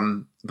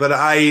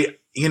I,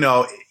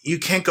 you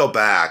can't go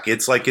back.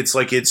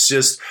 It's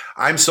just,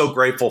 I'm so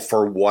grateful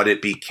for what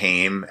it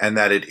became and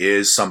that it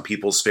is some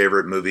people's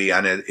favorite movie.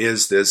 And it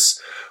is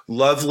this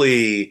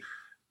lovely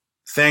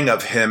thing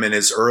of him in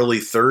his early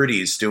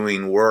 30s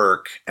doing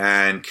work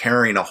and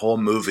carrying a whole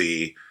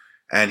movie.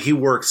 And he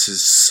works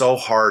so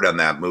hard on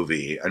that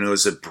movie. And it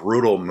was a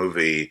brutal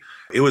movie.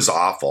 It was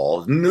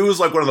awful. It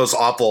was like one of those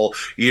awful,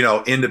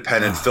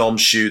 independent film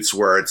shoots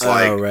where it's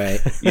like,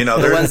 right.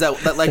 The ones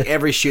that like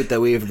every shoot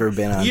that we've ever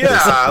been on.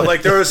 Yeah.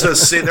 Like there was a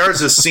scene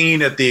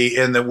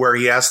where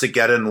he has to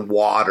get in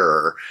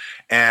water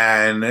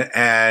and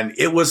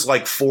it was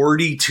like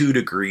 42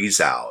 degrees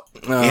out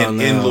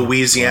in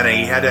Louisiana. Wow.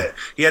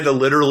 He had to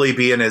literally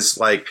be in his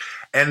like,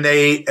 and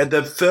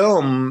the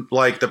film,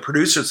 like the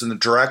producers and the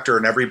director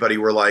and everybody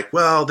were like,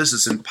 well, this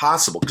is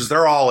impossible because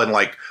they're all in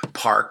like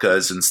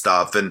parkas and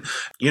stuff. And,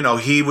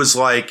 he was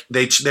like,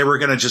 they were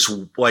going to just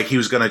like, he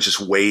was going to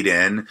just wade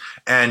in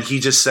and he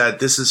just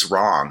said, this is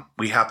wrong.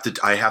 I have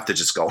to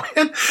just go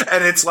in.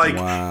 And it's like,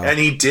 wow. And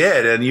he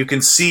did. And you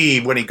can see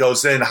when he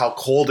goes in how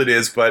cold it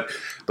is, but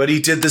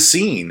he did the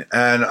scene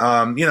and,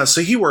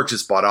 so he worked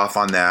his butt off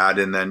on that.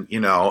 And then,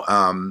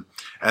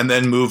 and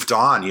then moved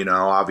on,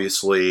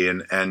 obviously,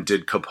 and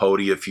did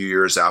Capote a few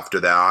years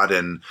after that,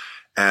 and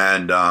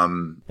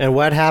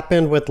what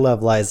happened with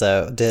Love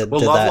Liza?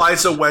 Love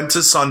Liza went to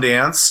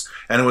Sundance,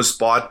 and it was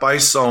bought by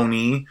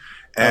Sony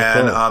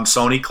and cool.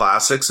 Sony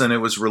Classics, and it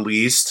was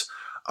released.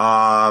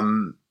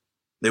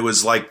 It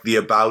was like the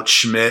About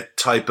Schmidt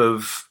type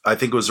of. I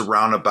think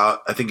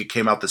it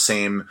came out the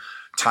same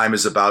time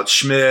as About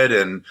Schmidt,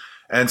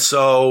 and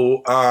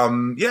so,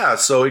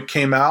 so it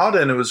came out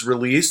and it was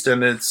released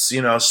and it's,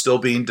 still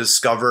being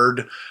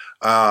discovered,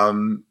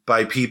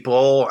 by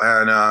people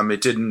and, it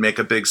didn't make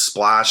a big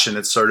splash and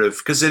it's sort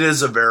of, cause it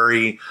is a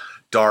very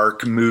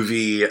dark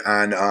movie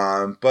and,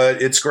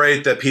 but it's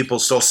great that people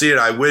still see it.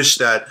 I wish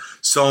that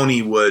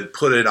Sony would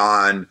put it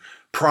on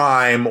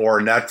Prime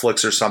or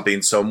Netflix or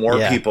something so more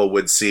people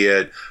would see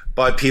it,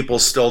 but people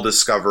still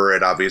discover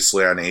it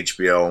obviously on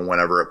HBO and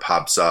whenever it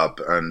pops up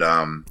and,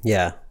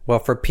 Well,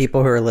 for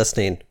people who are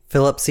listening,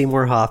 Philip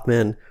Seymour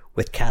Hoffman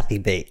with Kathy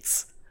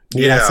Bates.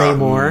 Need I say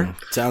more?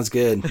 Sounds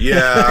good.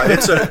 Yeah,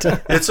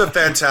 it's a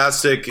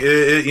fantastic.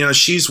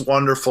 She's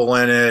wonderful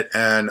in it,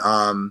 and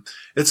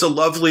it's a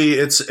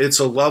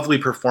lovely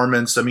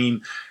performance. I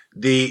mean,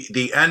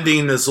 the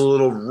ending is a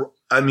little.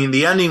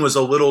 The ending was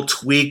a little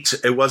tweaked.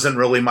 It wasn't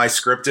really my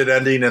scripted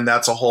ending, and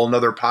that's a whole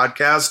nother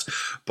podcast.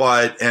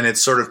 And it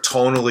sort of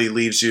tonally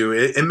leaves you.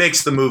 It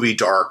makes the movie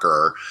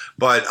darker,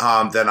 but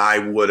than I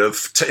would have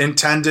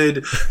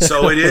intended.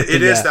 So it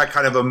is that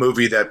kind of a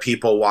movie that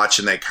people watch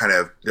and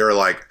they're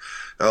like,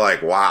 They're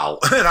like, wow.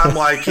 And I'm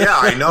like, yeah,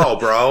 I know,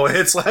 bro.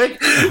 It's like,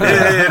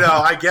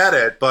 I get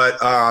it. But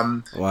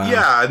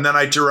yeah. And then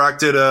I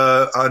directed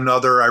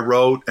I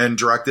wrote and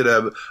directed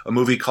a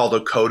movie called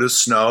A Coat of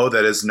Snow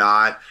that is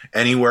not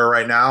anywhere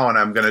right now. And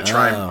I'm going to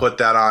try and put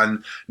that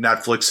on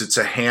Netflix. It's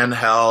a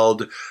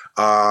handheld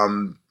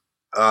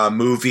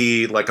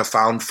movie, like a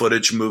found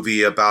footage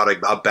movie about a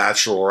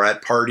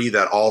bachelorette party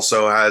that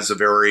also has a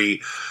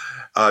very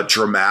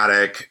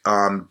dramatic,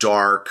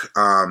 dark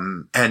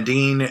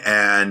ending,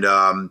 and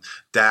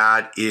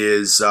that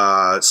is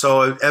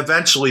so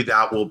eventually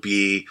that will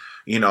be,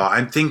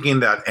 I'm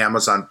thinking that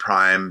Amazon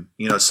Prime,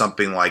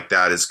 something like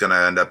that is going to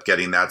end up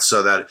getting that,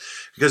 so that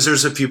because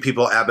there's a few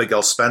people,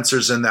 Abigail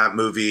Spencer's in that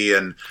movie,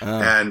 and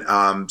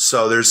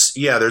so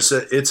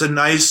it's a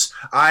nice.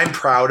 I'm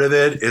proud of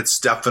it.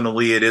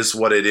 It is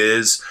what it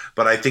is,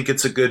 but I think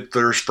it's a good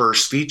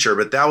first feature.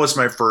 But that was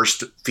my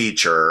first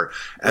feature.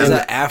 Was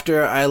that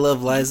after I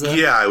Love Liza?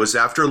 Yeah, it was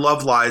after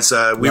Love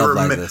Liza. We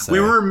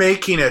were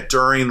making it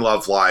during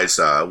Love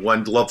Liza.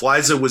 When Love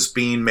Liza was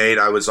being made,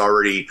 I was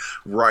already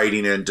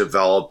writing and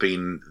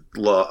developing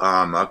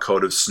A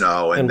Coat of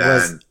Snow, and then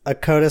was A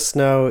Coat of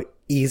Snow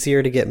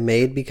easier to get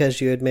made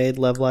because you had made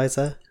Love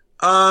Liza?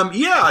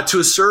 Yeah, to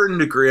a certain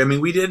degree. I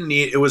mean,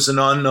 it was an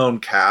unknown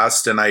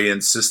cast, and I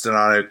insisted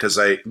on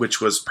it which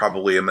was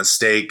probably a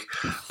mistake,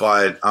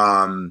 but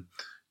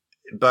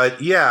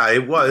yeah,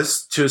 it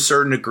was to a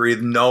certain degree,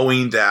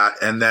 knowing that.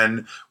 And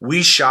then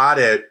we shot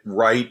it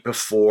right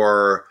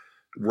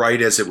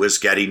as it was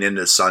getting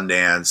into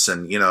Sundance.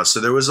 And, so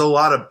there was a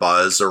lot of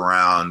buzz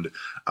around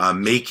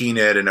making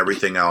it and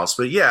everything else.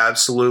 But yeah,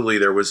 absolutely.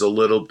 There was a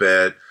little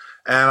bit.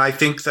 And I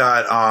think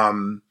that,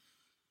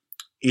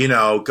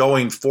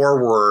 going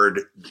forward,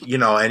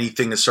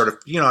 anything is sort of,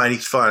 any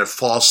fun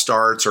false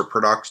starts or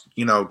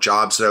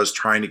jobs that I was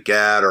trying to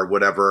get or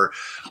whatever,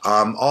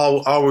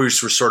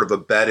 always were sort of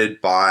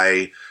abetted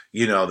by,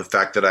 the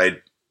fact that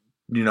I,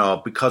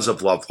 because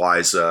of Love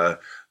Liza.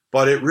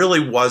 But it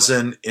really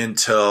wasn't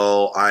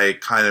until I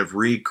kind of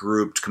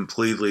regrouped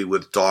completely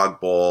with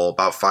Dog Bowl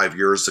about 5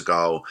 years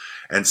ago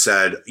and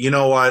said, you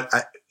know what,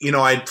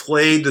 I'd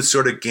played the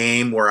sort of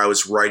game where I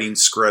was writing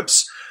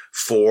scripts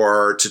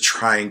to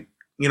try and,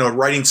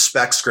 writing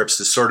spec scripts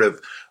to sort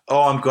of,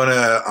 I'm going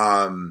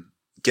to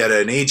get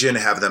an agent,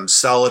 have them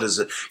sell it as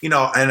and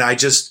I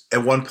just,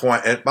 at one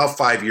point, at about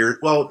 5 years,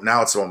 well,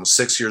 now it's almost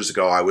 6 years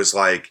ago, I was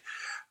like,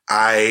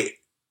 my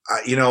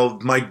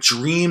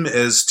dream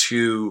is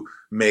to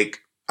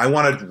I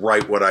want to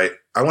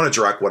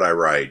direct what I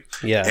write.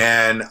 Yeah.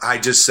 And I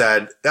just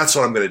said, that's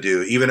what I'm going to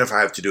do, even if I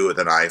have to do it with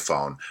an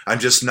iPhone. I'm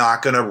just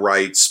not going to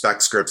write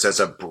spec scripts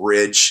as a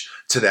bridge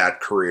to that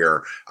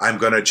career. I'm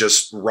going to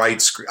just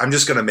I'm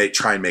just going to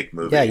try and make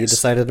movies. Yeah, you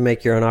decided to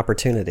make your own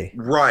opportunity.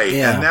 Right.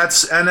 Yeah.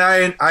 And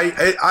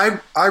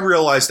I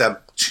realized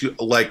that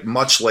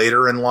much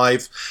later in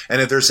life.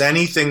 And if there's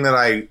anything that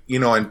I,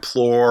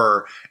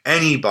 implore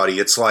anybody,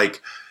 it's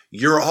like,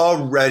 you're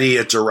already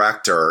a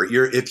director.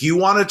 If you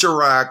want to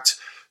direct,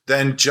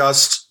 then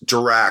just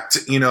direct,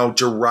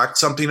 direct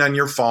something on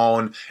your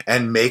phone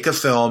and make a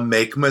film,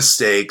 make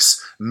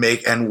mistakes,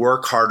 and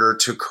work harder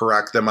to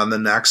correct them on the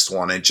next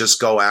one and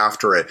just go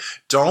after it.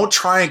 Don't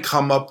try and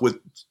come up with,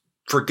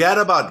 forget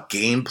about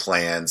game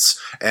plans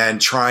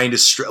and trying to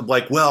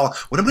what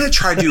I'm going to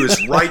try to do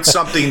is write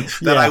something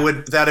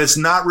that that is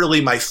not really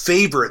my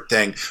favorite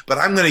thing, but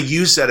I'm going to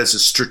use that as a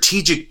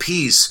strategic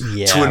piece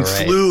to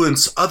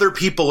influence other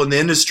people in the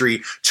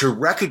industry to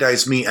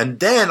recognize me, and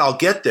then I'll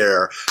get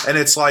there. And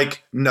it's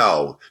like,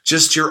 no,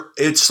 you're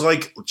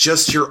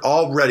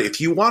already, if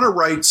you want to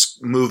write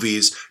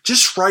movies,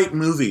 just write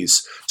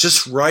movies,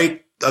 just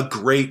write a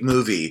great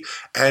movie.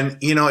 And,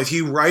 if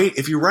you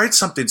write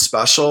something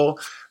special,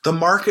 the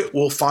market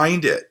will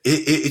find it.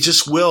 It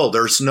just will.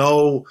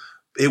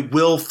 It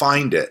will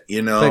find it,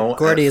 But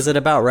Gordy, is it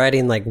about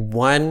writing like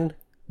one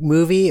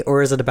movie,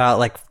 or is it about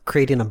like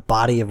creating a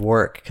body of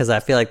work? Because I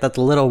feel like that's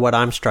a little what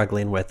I'm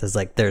struggling with, is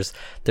like there's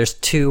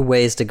two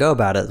ways to go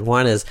about it.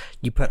 One is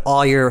you put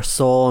all your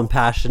soul and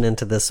passion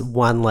into this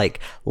one like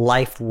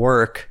life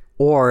work,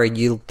 or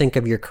you think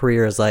of your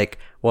career as like,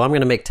 well, I'm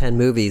going to make 10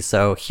 movies,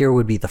 so here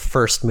would be the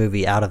first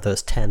movie out of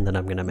those 10 that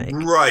I'm going to make.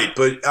 Right,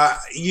 but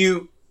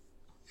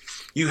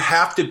you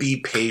have to be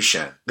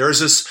patient.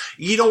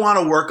 You don't want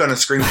to work on a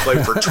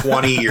screenplay for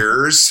 20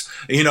 years.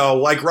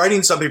 Like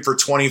writing something for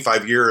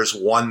 25 years,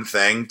 one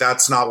thing.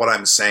 That's not what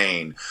I'm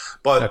saying.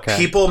 But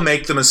people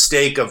make the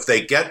mistake of,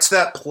 they get to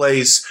that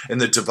place in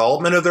the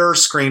development of their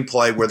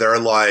screenplay where they're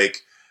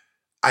like,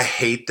 I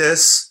hate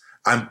this.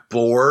 I'm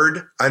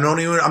bored. I'm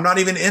not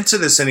even into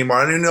this anymore.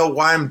 I don't even know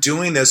why I'm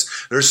doing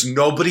this. There's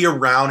nobody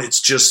around.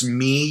 It's just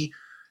me.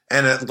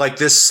 And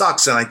this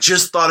sucks. And I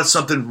just thought of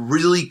something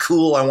really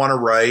cool I want to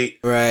write.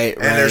 Right.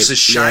 And there's a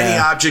shiny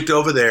object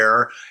over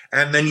there.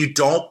 And then you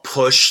don't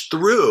push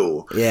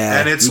through. Yeah.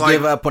 And it's you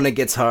give up when it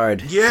gets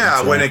hard. Yeah.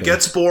 Exactly. When it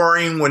gets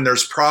boring, when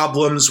there's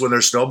problems, when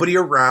there's nobody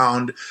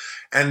around.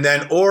 And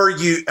then, or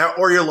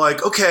you're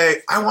like, okay,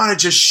 I want to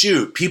just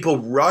shoot. People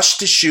rush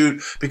to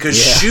shoot because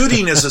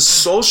shooting is a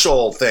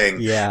social thing.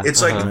 Yeah.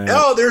 It's like,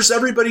 oh,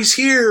 everybody's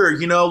here.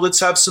 Let's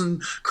have some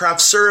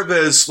craft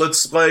service.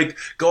 Let's like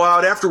go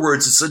out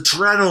afterwards. It's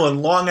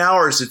adrenaline, long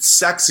hours. It's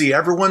sexy.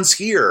 Everyone's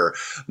here.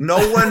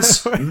 No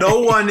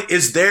one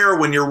is there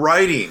when you're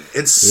writing.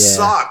 It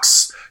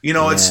sucks.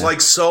 It's like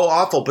so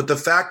awful. But the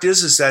fact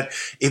is that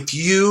if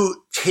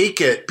you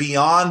take it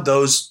beyond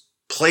those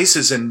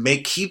places and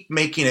keep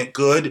making it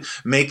good,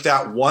 make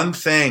that one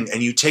thing,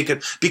 and you take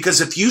it, because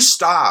if you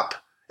stop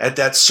at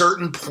that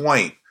certain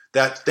point,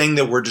 that thing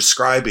that we're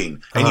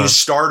describing, and you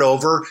start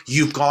over,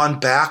 you've gone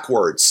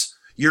backwards.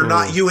 You're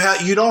not, you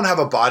don't have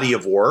a body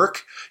of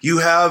work. You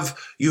have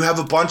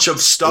a bunch of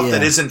stuff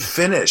that isn't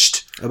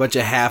finished. A bunch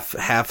of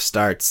half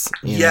starts.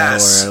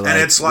 Yes. Or and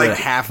it's like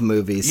half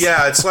movies.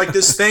 Yeah. It's like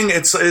this thing.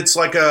 It's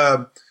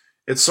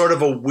sort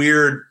of a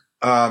weird,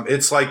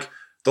 it's like,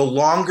 the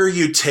longer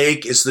you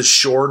take is the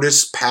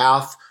shortest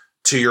path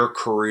to your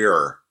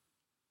career.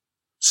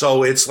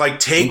 So it's like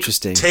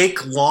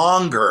take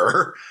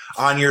longer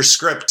on your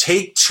script.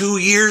 Take 2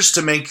 years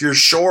to make your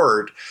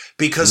short,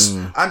 because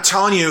I'm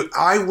telling you,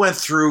 I went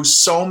through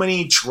so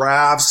many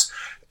drafts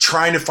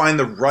trying to find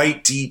the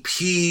right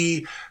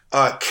DP,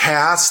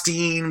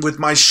 casting with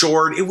my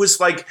short. It was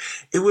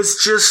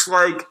just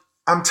like,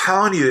 I'm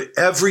telling you,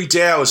 every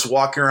day I was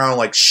walking around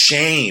like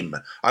shame.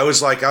 I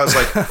was like,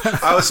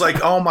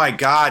 oh my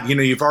God,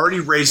 you've already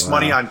raised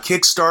money on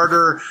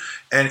Kickstarter.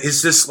 And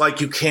is this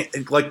like, you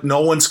can't, like,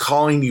 no one's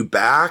calling you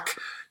back?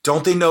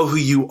 Don't they know who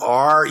you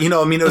are? It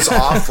was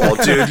awful,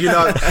 dude.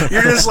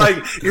 You're just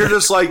like,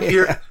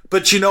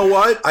 but you know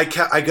what?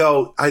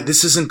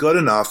 This isn't good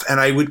enough.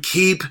 And I'd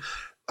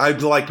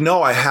be like,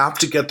 no, I have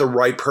to get the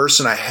right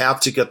person. I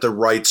have to get the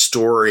right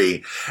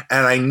story.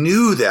 And I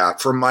knew that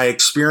from my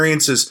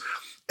experiences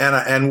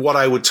and what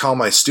I would tell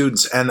my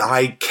students. And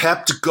I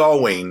kept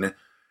going.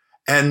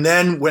 And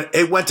then when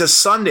it went to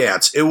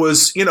Sundance, it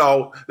was,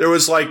 there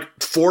was like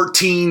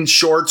 14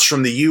 shorts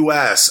from the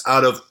US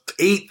out of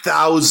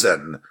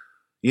 8,000,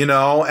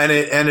 and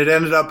it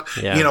ended up,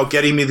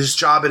 getting me this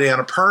job at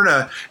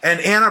Annapurna. And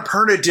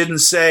Annapurna didn't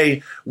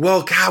say,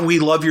 well, God, we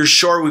love your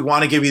short. We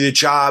want to give you the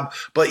job,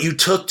 but you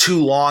took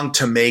too long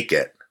to make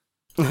it.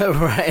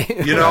 Right.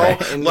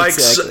 Like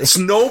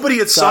exactly. nobody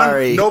at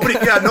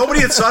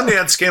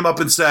Sundance came up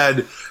and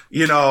said,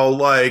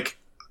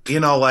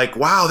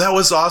 wow, that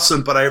was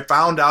awesome, but I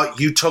found out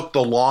you took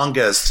the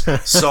longest.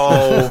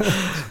 So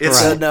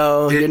it's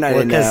no, you're not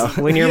in now.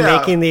 When you're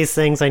making these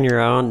things on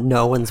your own,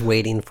 no one's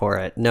waiting for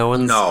it.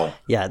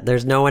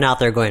 There's no one out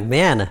there going,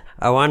 man,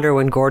 I wonder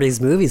when Gordy's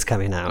movie's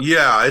coming out.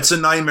 Yeah, it's a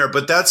nightmare.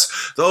 But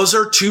those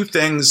are two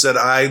things that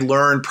I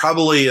learned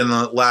probably in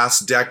the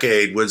last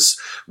decade was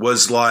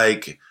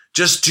like,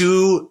 just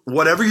do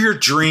whatever your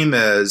dream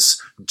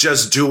is,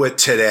 just do it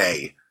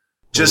today.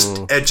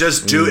 Just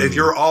do it. If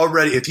you're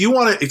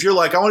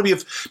like, I want to be,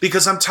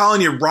 because I'm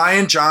telling you,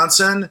 Ryan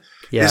Johnson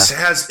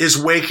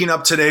is waking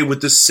up today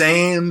with the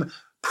same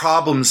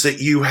problems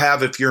that you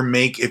have if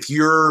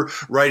you're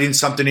writing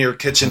something at your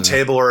kitchen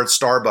table or at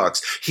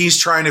Starbucks. He's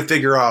trying to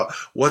figure out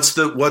what's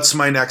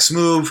my next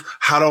move?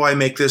 How do I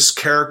make this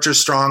character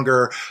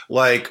stronger?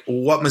 Like,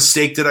 what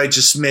mistake did I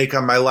just make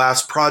on my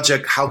last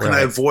project? How can I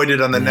avoid it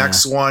on the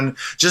next one?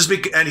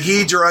 And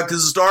he directed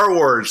Star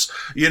Wars,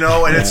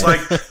 and it's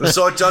like,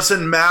 so it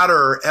doesn't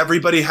matter.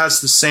 Everybody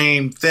has the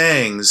same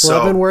thing. So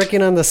I've been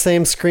working on the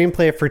same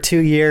screenplay for 2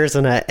 years,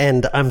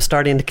 and I'm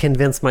starting to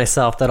convince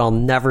myself that I'll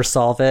never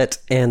solve it.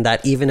 And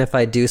that even if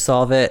I do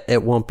solve it,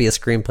 it won't be a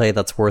screenplay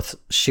that's worth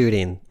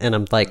shooting. And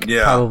I'm like,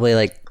 probably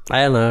like,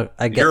 I don't know.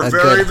 You're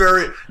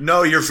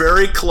you're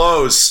very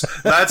close.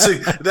 That's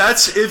if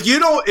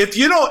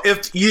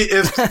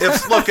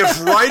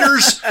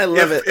writers, I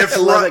love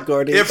it,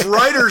 Gordy. If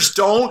writers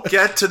don't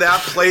get to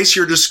that place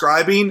you're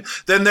describing,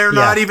 then they're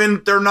not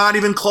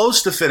even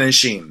close to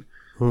finishing.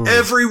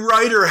 Every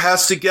writer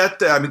has to get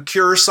there. I mean,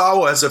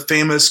 Kurosawa has a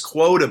famous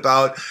quote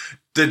about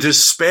the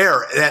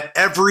despair that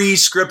every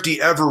script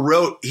he ever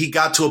wrote, he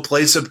got to a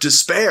place of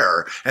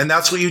despair, and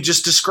that's what you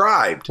just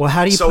described. Well,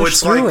 how do you push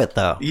through it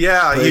though?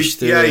 Yeah,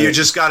 you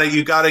just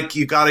gotta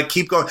keep going,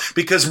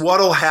 because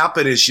what'll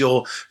happen is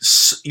you'll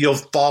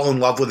fall in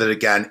love with it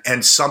again,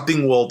 and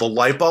the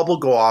light bulb will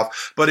go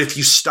off. But if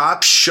you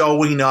stop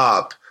showing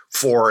up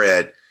for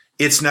it,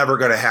 it's never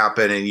going to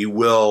happen, and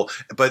you'll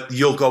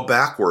go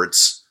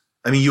backwards.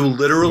 I mean, you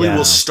literally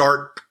will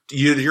start.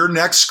 Your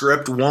next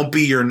script won't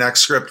be your next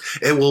script.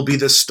 It will be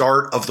the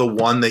start of the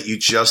one that you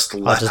just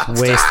left. I'll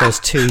just waste those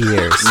 2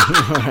 years.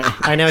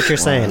 I know what you're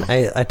saying.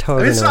 I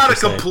totally it's know not what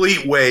a you're complete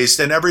saying. waste,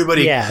 and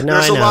everybody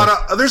there's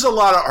a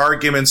lot of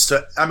arguments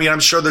to. I mean, I'm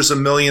sure there's a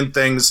million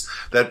things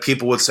that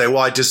people would say,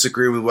 well, I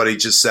disagree with what he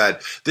just said.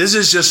 This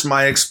is just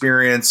my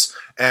experience,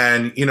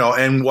 and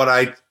and what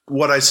I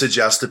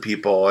suggest to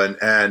people,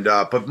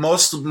 but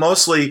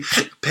mostly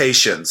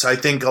patience. I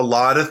think a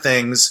lot of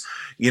things,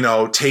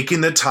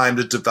 taking the time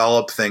to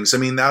develop things. I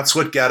mean, that's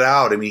what Get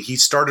Out. I mean, he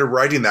started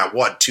writing that,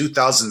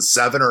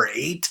 2007 or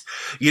 8,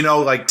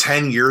 like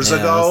 10 years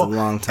ago. That was a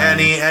long time.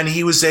 And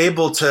he was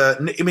able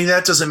to, I mean,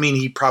 that doesn't mean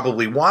he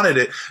probably wanted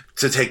it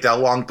to take that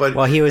long, but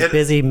well, he was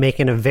busy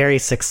making a very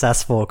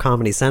successful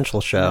Comedy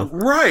Central show.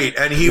 Right.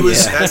 And he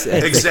was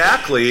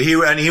exactly.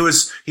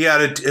 He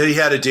had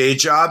a day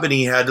job, and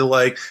he had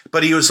to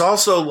but he was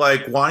also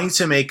wanting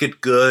to make it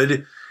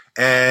good.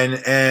 And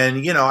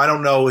I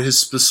don't know the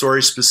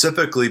story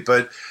specifically,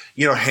 but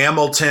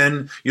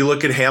Hamilton, you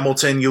look at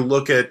Hamilton, you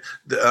look at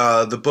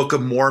the Book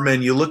of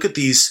Mormon, you look at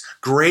these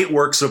great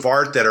works of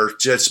art that are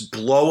just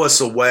blow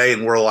us away,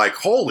 and we're like,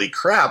 holy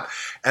crap.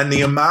 And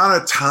the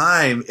amount of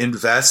time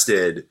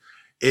invested,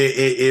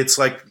 it's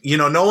like,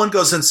 no one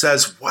goes and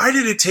says, why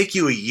did it take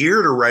you a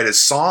year to write a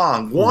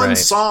song? One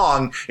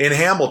song in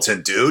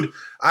Hamilton, dude.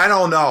 I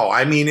don't know.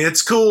 I mean,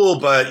 it's cool,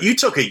 but you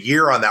took a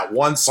year on that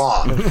one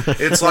song.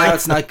 It's like, now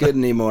it's not good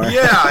anymore.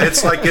 Yeah,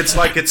 it's like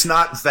it's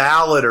not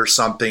valid or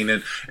something.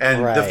 And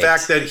the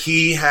fact that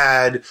he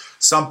had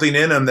something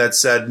in him that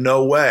said,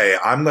 no way,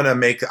 I want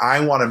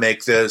to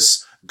make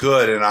this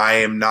good, and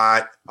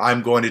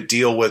I'm going to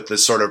deal with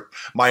this sort of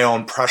my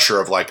own pressure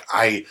of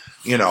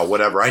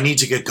whatever. I need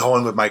to get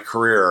going with my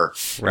career or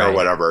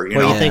whatever.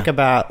 You think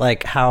about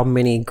how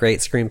many great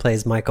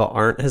screenplays Michael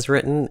Arndt has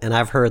written, and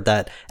I've heard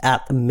that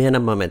at the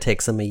minimum it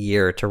takes him a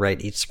year to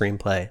write each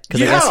screenplay.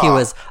 Because I guess he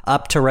was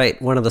up to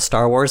write one of the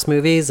Star Wars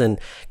movies, and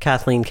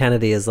Kathleen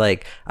Kennedy is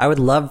like, I would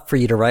love for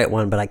you to write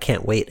one, but I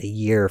can't wait a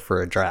year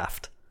for a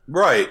draft.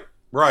 Right.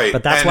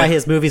 But that's why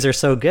his movies are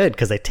so good,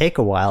 because they take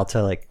a while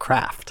to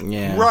craft.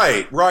 Yeah.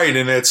 Right.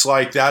 And it's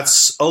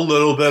that's a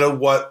little bit of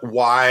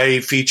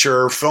why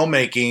feature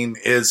filmmaking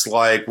is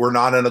we're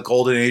not in a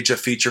golden age of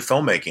feature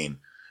filmmaking.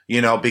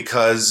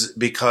 Because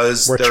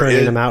we're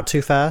turning them out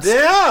too fast.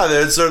 Yeah,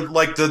 there's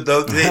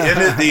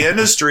the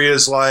industry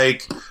is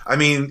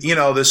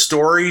the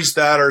stories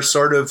that are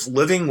sort of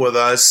living with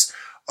us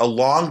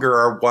longer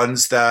are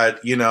ones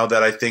that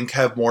that I think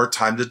have more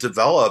time to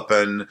develop,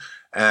 and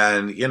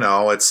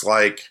it's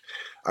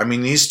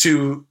these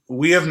two,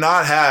 we have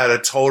not had a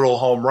total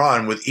home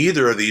run with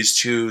either of these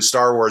two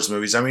Star Wars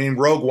movies. I mean,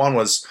 Rogue One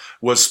was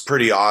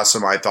pretty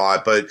awesome, I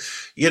thought, but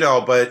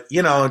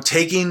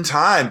taking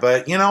time,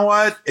 but you know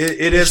what?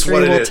 It is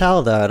what it is. History will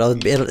tell, though.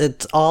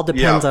 It all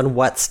depends on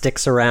what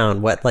sticks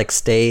around, what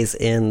stays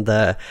in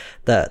the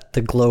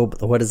globe.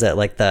 What is it?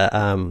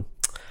 The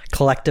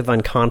collective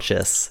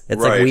unconscious.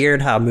 It's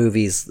weird how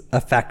movies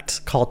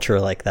affect culture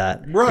like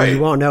that. Right.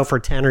 You won't know for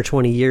 10 or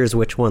 20 years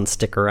which ones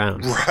stick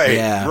around. Right.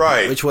 Yeah.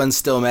 Right. Which ones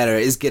still matter?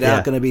 Is Get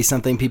Out going to be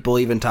something people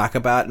even talk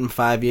about in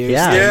 5 years?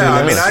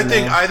 Yeah.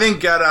 I think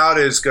Get Out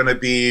is going to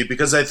be,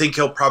 because I think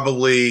he'll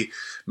probably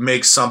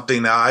make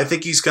something now. I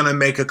think he's going to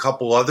make a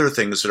couple other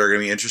things that are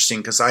going to be interesting,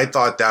 because I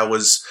thought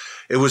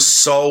it was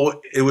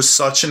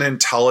such an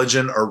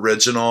intelligent,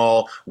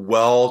 original,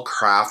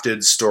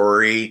 well-crafted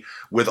story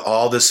with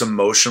all this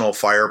emotional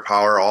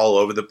firepower all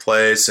over the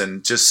place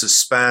and just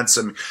suspense.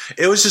 I mean,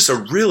 it was just a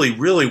really,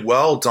 really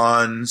well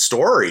done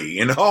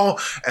story,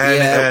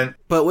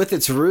 but with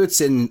its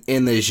roots in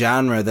the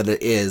genre that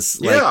it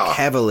is,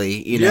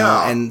 heavily,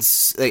 and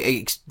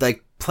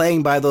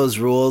playing by those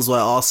rules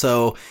while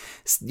also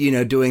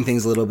doing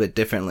things a little bit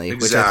differently,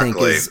 which I think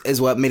is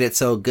what made it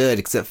so good,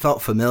 because it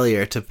felt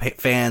familiar to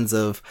fans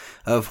of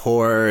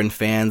horror and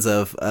fans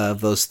of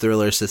those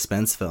thriller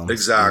suspense films.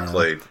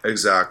 Exactly.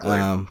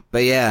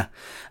 But yeah,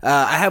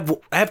 I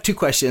have two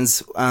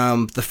questions.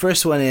 The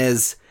first one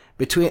is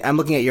I'm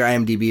looking at your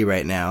IMDb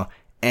right now,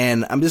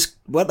 and I'm just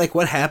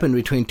what happened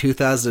between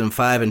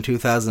 2005 and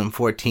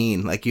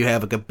 2014? You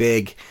have a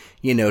big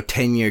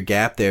 10-year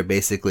gap there,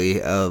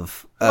 basically,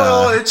 of.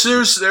 Well,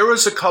 there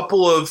was a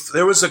couple of.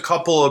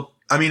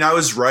 I mean, I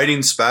was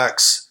writing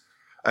specs,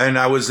 and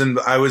I was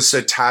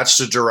attached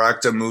to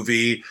direct a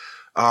movie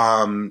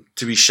to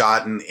be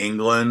shot in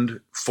England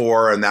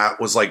and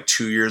that was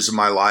 2 years of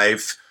my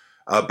life.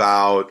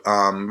 About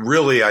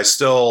really, I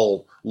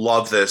still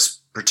love this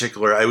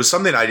particular. It was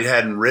something I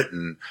hadn't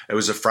written. It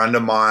was a friend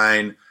of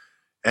mine.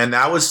 And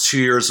that was 2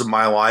 years of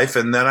my life.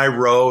 And then I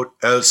wrote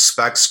a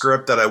spec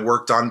script that I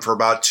worked on for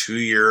about 2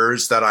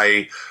 years that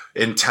I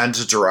intend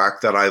to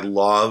direct, that I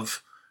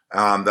love,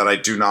 that I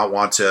do not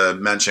want to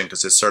mention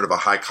because it's sort of a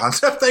high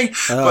concept thing.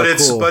 Oh,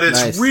 but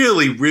it's nice.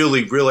 really,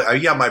 really, really,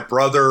 my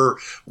brother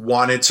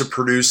wanted to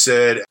produce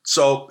it.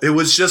 So it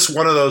was just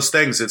one of those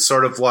things. It's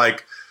sort of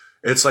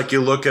it's like you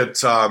look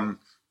at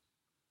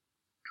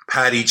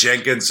Patty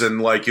Jenkins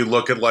and you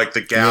look at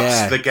the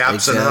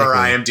gaps in her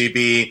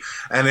IMDb,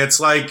 and it's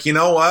you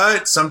know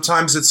what?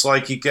 Sometimes it's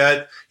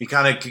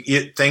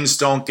things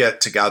don't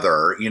get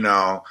together, and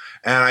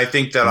I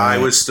think that I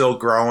was still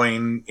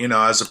growing,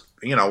 as a,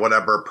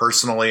 whatever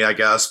personally, I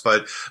guess.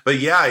 But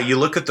yeah, you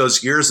look at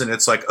those years and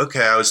it's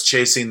okay, I was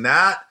chasing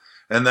that,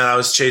 and then I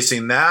was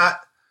chasing that.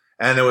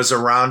 And it was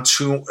around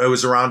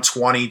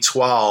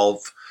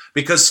 2012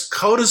 because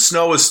Code of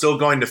Snow was still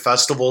going to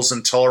festivals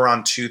until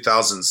around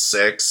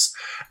 2006.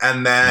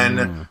 And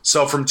then,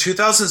 so from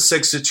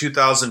 2006 to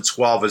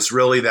 2012 is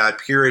really that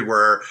period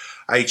where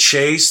I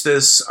chased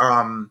this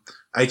film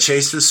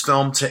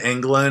to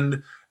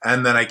England,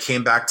 and then I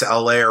came back to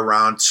LA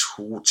around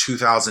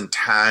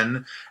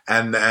 2010.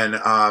 And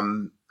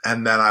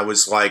then I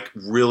was like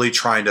really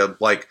trying to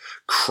like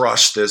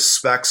crush this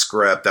spec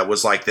script that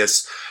was like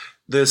this,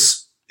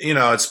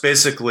 it's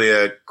basically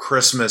a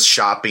Christmas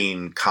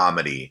shopping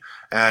comedy.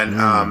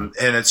 And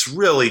it's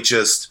really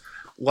just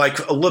like,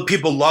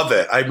 people love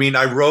it. I mean,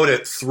 I wrote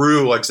it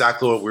through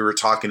exactly what we were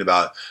talking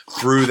about,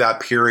 through that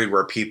period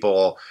where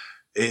people,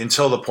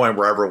 until the point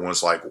where everyone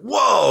was like,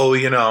 whoa,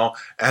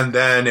 and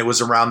then it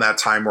was around that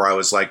time where I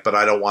was like, but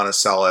I don't want to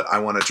sell it. I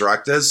want to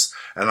direct this.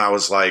 And I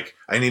was like,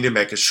 I need to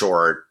make a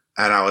short.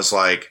 And I was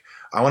like,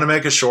 I want to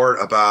make a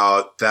short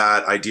about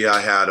that idea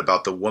I had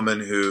about the woman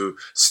who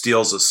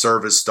steals a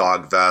service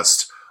dog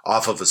vest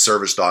off of a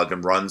service dog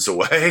and runs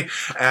away.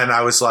 And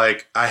I was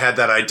like, I had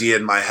that idea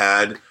in my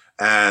head,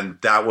 and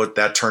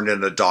that turned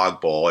into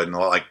Dog Bowl. And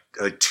like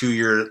 2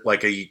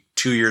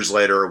 years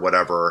later or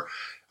whatever,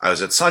 I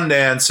was at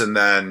Sundance, and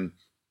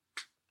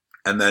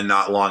then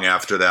not long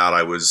after that,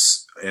 I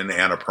was in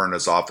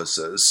Annapurna's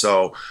offices.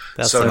 So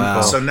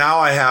now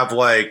I have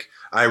like,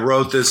 I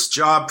wrote this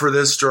job for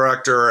this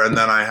director, and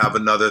then I have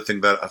another thing,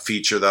 a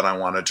feature that I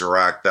want to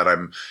direct that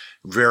I'm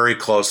very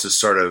close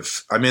to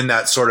I'm in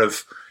that sort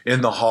of in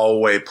the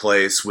hallway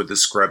place with the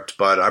script,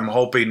 but I'm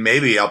hoping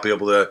maybe I'll be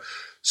able to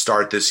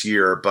start this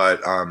year,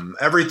 but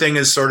everything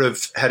is sort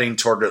of heading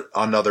toward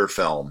another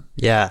film.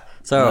 Yeah.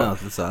 So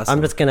that's awesome.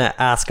 I'm just going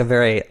to ask a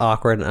very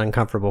awkward and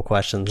uncomfortable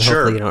question. Sure.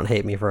 Hopefully you don't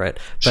hate me for it.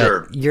 But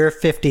sure. You're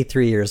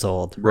 53 years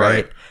old,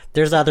 right? Right.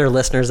 There's other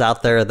listeners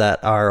out there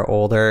that are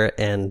older,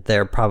 and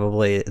they're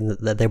probably,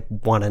 that they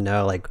want to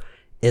know, like,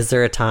 is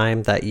there a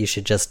time that you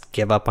should just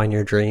give up on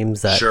your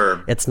dreams, that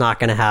Sure. it's not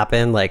going to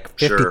happen? Like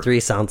 53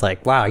 Sure. sounds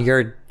like, wow,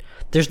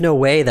 there's no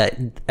way that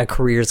a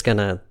career's going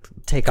to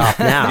take off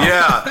now.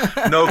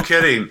 Yeah, no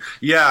kidding.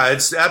 Yeah,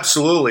 it's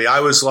absolutely.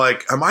 I was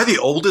like, am I the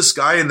oldest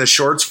guy in the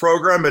shorts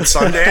program at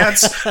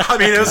Sundance? I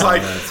mean, it's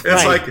like,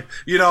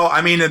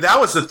 I mean, and that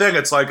was the thing.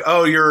 It's like,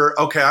 oh,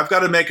 I've got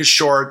to make a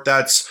short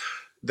that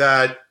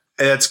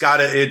it's got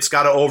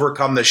to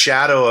overcome the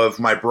shadow of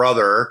my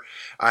brother.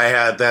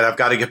 I've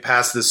got to get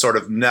past this sort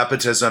of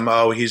nepotism.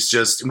 Oh, he's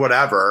just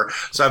whatever.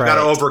 So I've got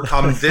to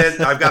overcome this.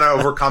 I've got to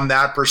overcome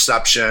that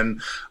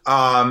perception.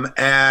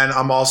 And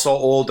I'm also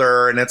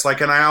older, and it's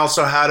like, and I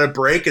also had a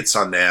break at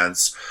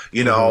Sundance,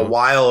 a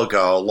while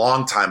ago, a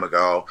long time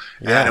ago.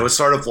 Yeah. And it was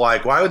sort of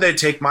like, why would they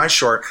take my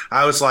short?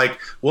 I was like,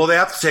 well, they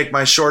have to take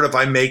my short if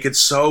I make it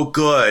so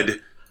good.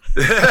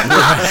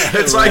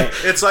 It's like,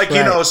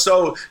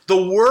 so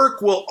the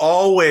work will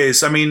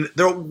always,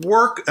 the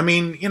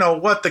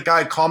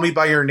guy Call Me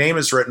By Your Name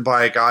is written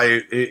by a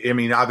guy. I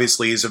mean,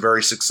 obviously he's a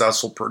very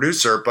successful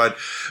producer, but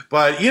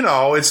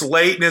it's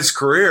late in his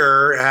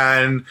career,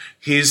 and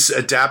he's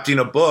adapting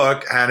a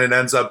book, and it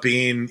ends up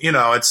being,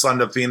 it's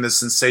ended up being this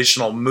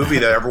sensational movie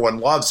that everyone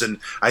loves. And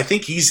I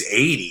think he's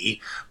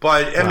 80,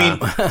 but I mean,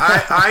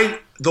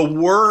 the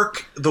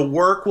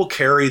work will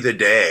carry the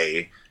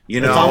day.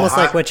 It's almost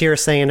like what you were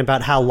saying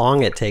about how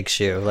long it takes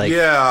you. Like,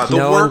 yeah,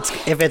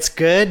 if it's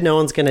good, no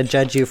one's going to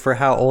judge you for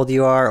how old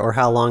you are or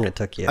how long it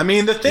took you. I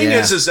mean, the thing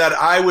is that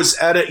I was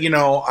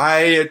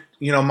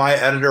my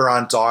editor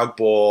on Dog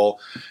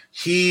Bowl,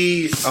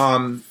 he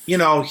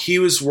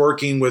was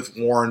working with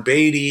Warren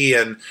Beatty,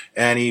 and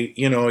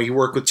he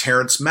worked with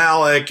Terrence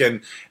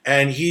Malick,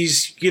 and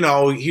he's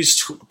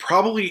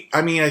probably,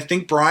 I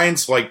think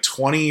Brian's like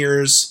 20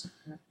 years.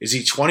 Is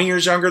he 20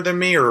 years younger than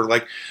me, or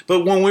like?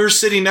 But when we were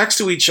sitting next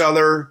to each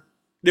other,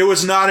 there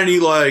was not any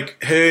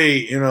like,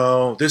 "Hey,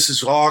 this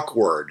is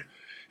awkward."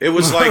 It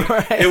was like,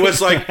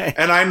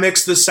 and I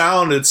mixed the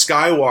sound at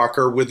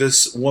Skywalker with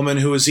this woman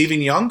who was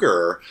even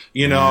younger,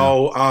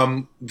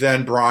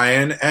 than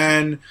Brian,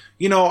 and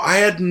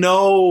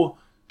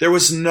there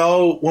was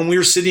no, when we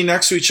were sitting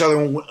next to each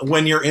other,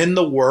 when you're in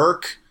the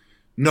work,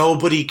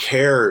 nobody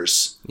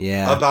cares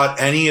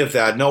about any of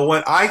that. No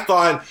one.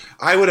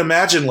 I would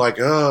imagine like,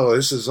 oh,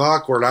 this is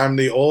awkward. I'm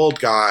the old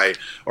guy,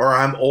 or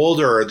I'm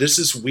older. Or, this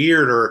is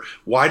weird. Or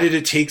why did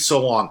it take so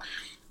long?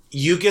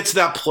 You get to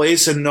that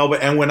place and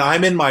and when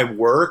I'm in my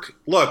work,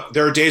 look,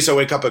 there are days I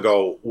wake up and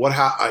go,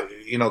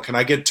 can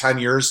I get 10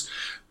 years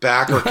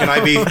back? Or can I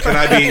be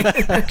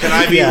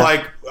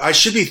like, I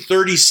should be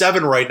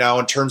 37 right now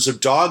in terms of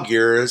dog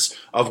years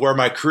of where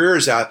my career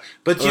is at.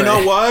 But you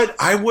know what?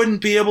 I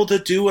wouldn't be able to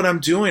do what I'm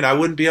doing. I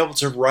wouldn't be able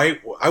to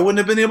write. I wouldn't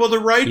have been able to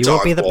write. You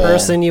won't be the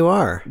person you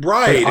are.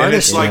 Right. The artist and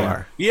it's like, you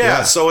are.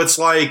 Yeah. So it's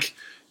like,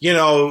 you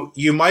know,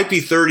 you might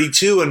be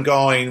 32 and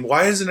going,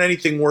 why isn't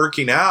anything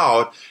working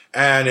out?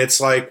 And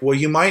it's like, well,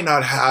 you might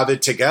not have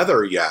it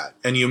together yet.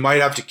 And you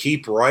might have to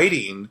keep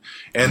writing.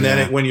 And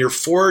then when you're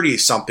 40,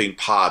 something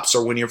pops,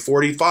 or when you're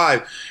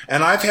 45.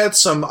 And I've had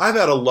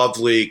a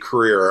lovely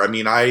career. I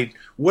mean, I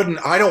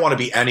don't want to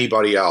be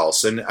anybody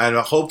else. And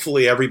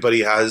hopefully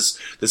everybody has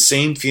the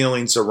same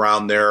feelings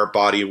around their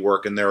body of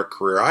work and their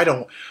career.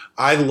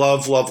 I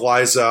love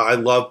Liza. I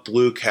love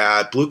Blue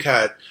Cat. Blue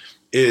Cat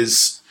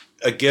is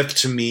a gift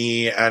to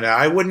me. And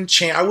I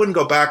wouldn't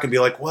go back and be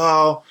like,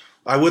 well,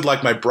 I would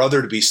like my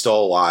brother to be still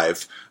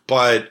alive,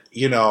 but,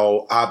 you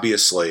know,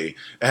 obviously,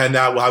 and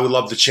that I would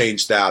love to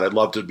change that. I'd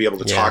love to be able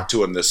to talk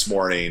to him this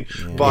morning,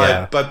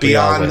 but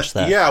beyond,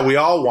 we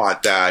all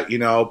want that, you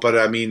know, but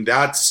I mean,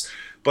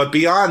 but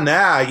beyond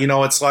that, you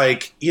know, it's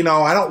like, you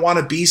know, I don't want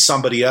to be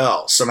somebody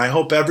else. And I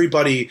hope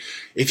everybody,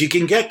 if you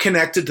can get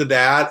connected to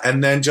that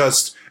and then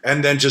just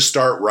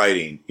start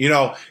writing, you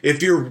know,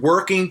 if you're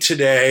working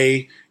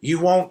today, you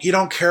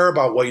don't care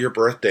about what your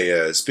birthday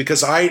is,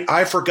 because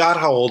I forgot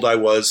how old I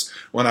was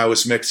when I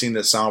was mixing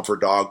the sound for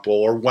Dog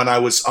Bowl, or when I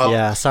was up.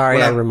 Yeah, sorry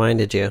I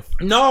reminded you.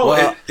 No,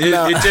 well,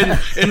 it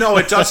didn't. No,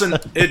 it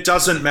doesn't. It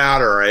doesn't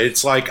matter.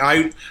 It's like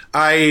I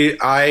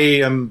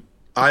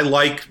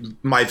like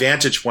my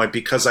vantage point,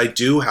 because I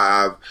do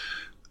have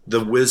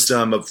the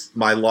wisdom of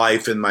my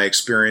life and my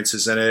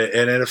experiences, and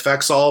it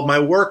affects all of my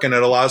work, and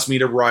it allows me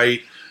to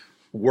write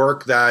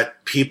work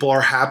that people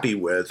are happy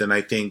with. And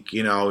I think,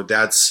 you know,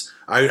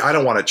 I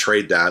don't want to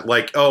trade that.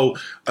 Like, I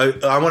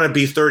want to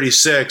be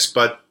 36,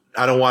 but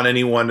I don't want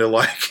anyone to,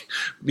 like,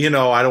 you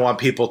know, I don't want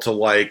people to,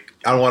 like,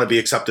 I don't want to be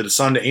accepted at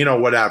Sunday, you know,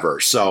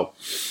 whatever. So.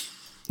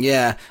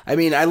 Yeah, I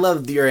mean, I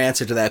love your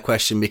answer to that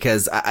question,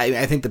 because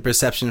I think the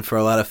perception for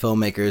a lot of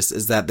filmmakers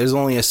is that there's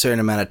only a certain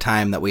amount of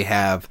time that we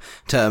have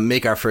to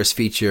make our first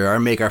feature or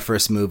make our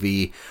first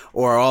movie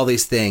or all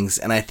these things.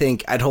 And I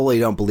totally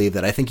don't believe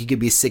that. I think you could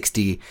be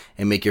 60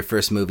 and make your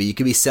first movie. You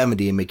could be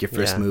 70 and make your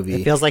first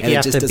movie. It feels like you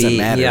have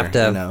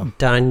to have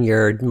done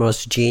your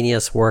most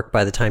genius work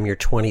by the time you're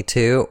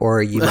 22,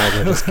 or you might as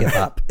well just give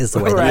up, is the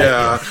way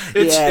that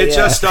it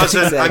just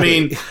doesn't. Exactly. I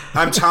mean,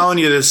 I'm telling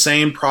you, the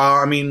same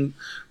problem. I mean,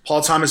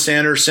 Paul Thomas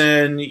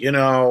Anderson, you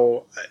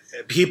know,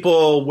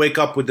 people wake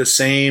up with the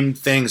same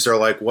things. They're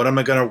like, what am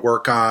I going to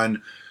work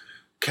on?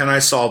 Can I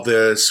solve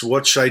this?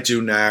 What should I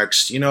do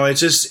next? You know,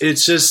 it's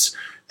just,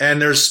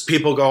 and there's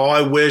people go, oh,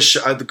 I wish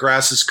the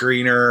grass is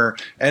greener.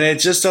 And it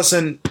just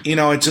doesn't, you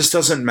know, it just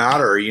doesn't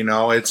matter. You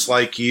know, it's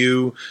like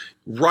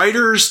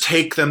writers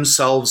take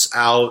themselves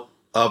out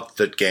of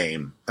the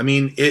game. I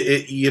mean,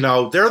 you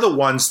know, they're the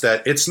ones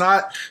that, it's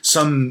not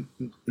some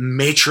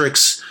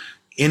matrix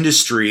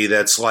industry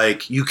that's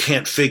like you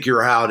can't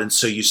figure out, and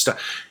so you stop.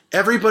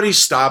 Everybody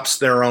stops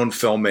their own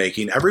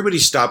filmmaking. Everybody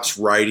stops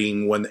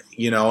writing when,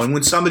 you know, and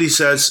when somebody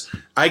says,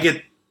 I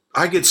get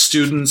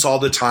students all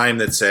the time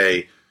that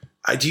say,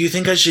 do you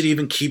think I should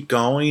even keep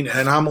going?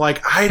 And I'm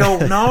like, I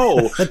don't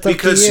know,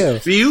 because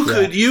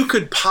you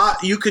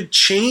could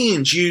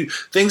change,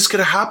 things could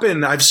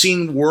happen. I've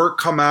seen work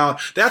come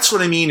out. That's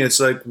what I mean. It's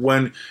like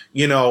when,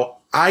 you know,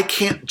 I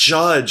can't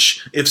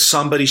judge if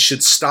somebody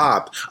should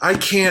stop. I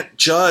can't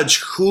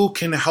judge who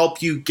can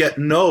help you get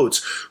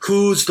notes,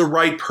 who's the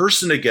right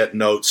person to get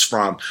notes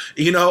from,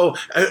 you know,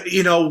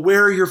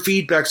 where your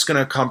feedback's going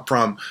to come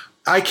from.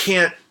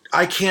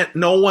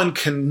 No one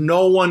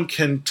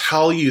can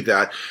tell you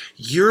that.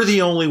 You're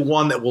the only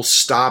one that will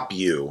stop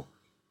you,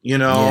 you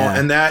know,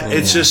 and that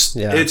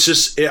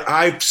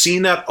I've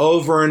seen that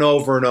over and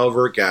over and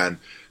over again.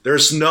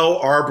 There's no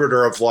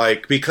arbiter of,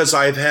 like, because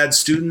I've had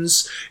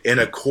students in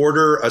a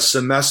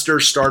semester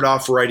start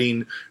off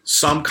writing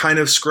some kind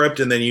of script,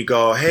 and then you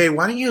go, hey,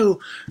 why don't you,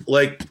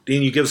 like,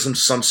 and you give them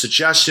some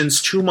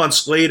suggestions. 2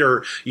 months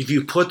later, if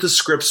you put the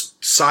scripts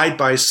side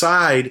by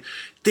side,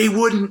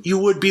 you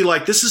would be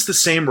like, this is the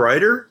same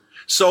writer.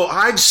 So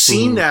I've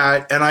seen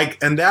that,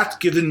 and that's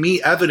given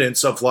me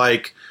evidence of,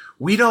 like,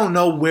 we don't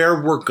know where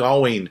we're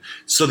going.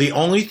 So the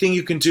only thing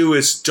you can do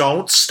is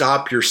don't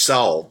stop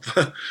yourself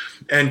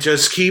and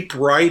just keep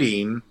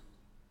writing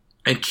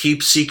and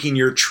keep seeking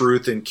your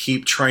truth and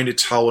keep trying to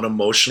tell an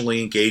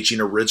emotionally engaging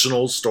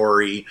original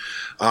story,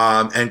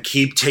 and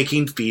keep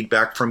taking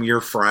feedback from your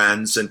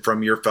friends and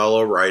from your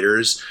fellow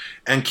writers,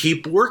 and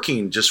keep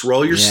working. Just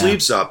roll your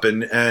sleeves up,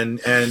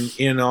 and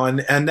you know,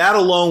 and that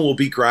alone will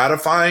be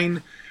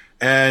gratifying.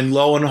 And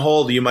lo and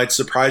behold, you might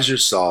surprise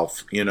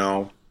yourself, you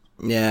know.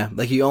 Yeah,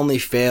 like you only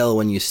fail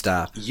when you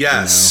stop.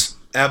 Yes,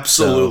 you know?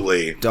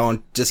 Absolutely. So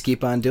don't just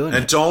keep on doing it.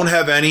 And don't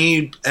have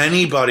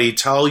anybody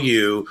tell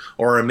you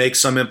or make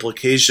some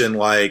implication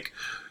like,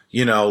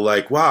 you know,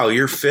 like, wow,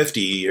 you're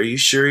 50. Are you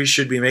sure you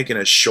should be making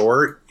a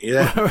short?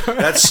 Yeah,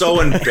 that's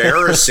so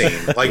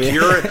embarrassing. Like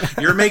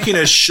you're making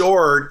a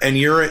short and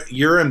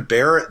you're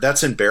embarrassed.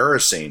 That's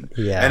embarrassing.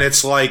 Yeah. And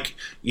it's like,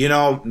 you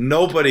know,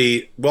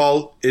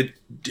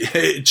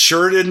 it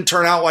sure didn't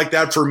turn out like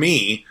that for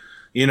me.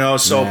 You know,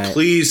 so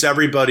please,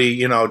 everybody,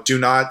 you know, do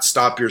not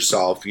stop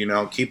yourself, you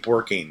know, keep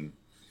working.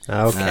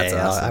 Okay,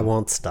 awesome. I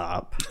won't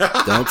stop.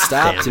 Don't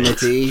stop, Damn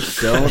Timothy.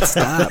 Don't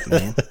stop,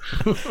 man.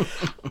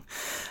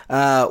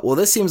 Well,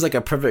 this seems like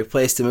a perfect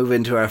place to move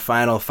into our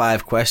final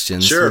 5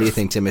 questions. Sure. What do you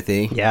think,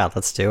 Timothy? Yeah,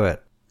 let's do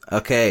it.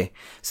 Okay.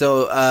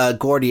 So,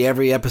 Gordy,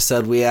 every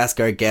episode we ask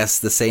our guests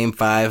the same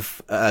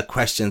 5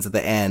 questions at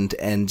the end,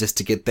 and just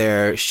to get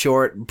their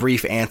short,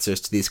 brief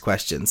answers to these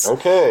questions.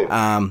 Okay.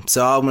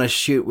 So I'm going to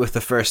shoot with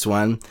the first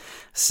one.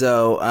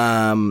 So,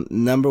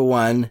 number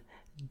 1,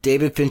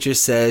 David Fincher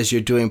says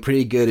you're doing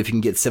pretty good if you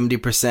can get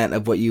 70%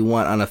 of what you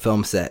want on a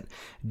film set.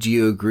 Do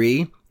you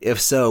agree? If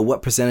so,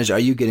 what percentage are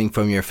you getting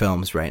from your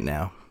films right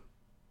now?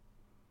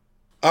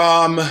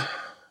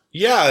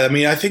 Yeah, I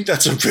mean, I think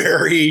that's a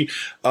very,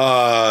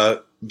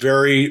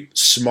 very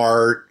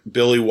smart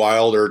Billy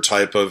Wilder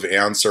type of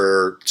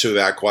answer to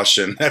that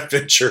question that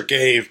Fincher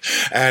gave,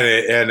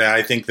 and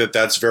I think that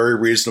that's very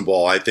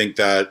reasonable. I think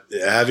that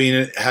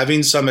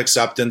having some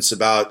acceptance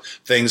about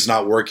things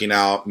not working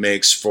out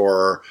makes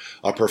for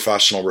a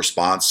professional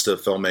response to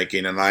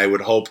filmmaking, and I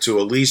would hope to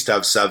at least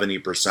have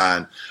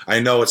 70%.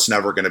 I know it's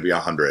never going to be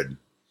 100.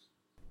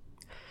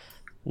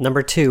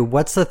 Number 2,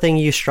 what's the thing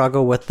you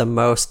struggle with the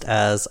most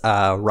as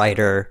a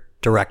writer,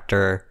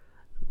 director,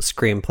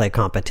 screenplay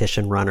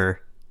competition runner?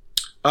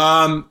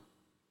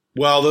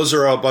 Well, those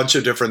are a bunch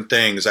of different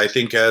things. I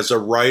think as a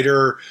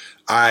writer,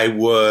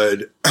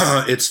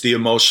 it's the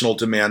emotional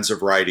demands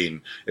of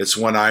writing. It's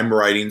when I'm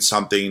writing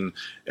something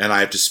and I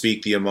have to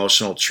speak the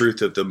emotional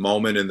truth of the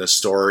moment in the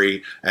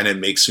story, and it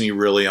makes me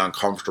really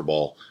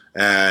uncomfortable.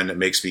 And it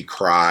makes me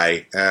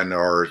cry,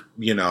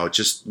 it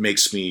just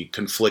makes me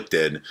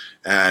conflicted.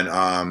 And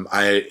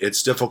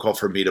it's difficult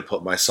for me to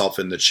put myself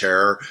in the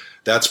chair.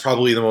 That's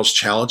probably the most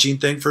challenging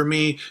thing for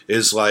me,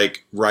 is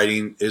like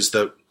writing is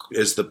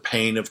the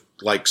pain of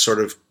like sort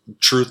of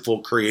truthful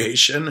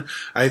creation,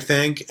 I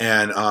think.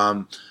 And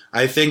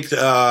I think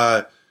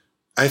what's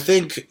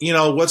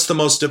the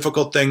most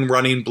difficult thing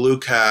running Blue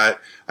Cat?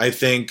 I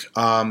think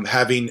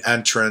having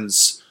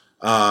entrants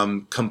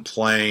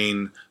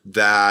complain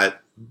that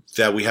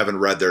we haven't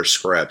read their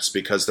scripts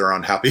because they're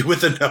unhappy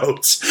with the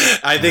notes.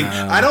 I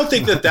don't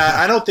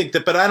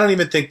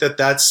even think that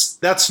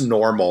that's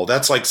normal.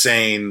 That's like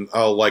saying,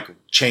 oh, like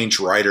change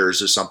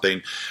writers or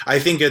something. I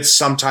think it's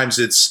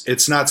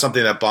not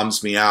something that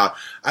bums me out.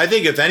 I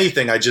think if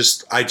anything, I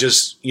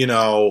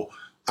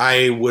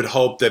would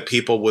hope that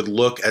people would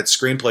look at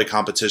screenplay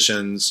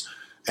competitions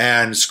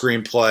and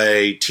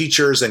screenplay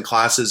teachers and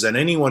classes and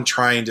anyone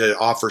trying to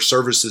offer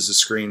services to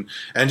screen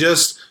and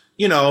just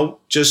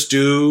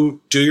do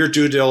your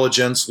due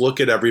diligence, look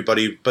at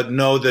everybody, but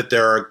know that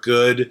there are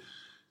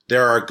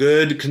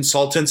good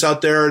consultants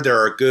out there. There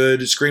are good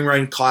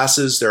screenwriting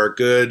classes. There are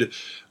good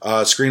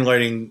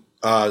screenwriting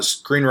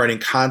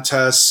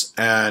contests,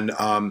 and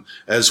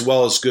as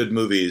well as good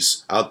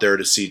movies out there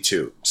to see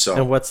too. So,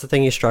 and what's the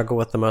thing you struggle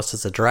with the most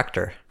as a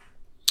director?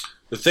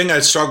 The thing I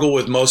struggle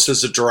with most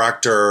as a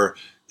director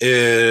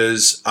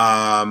is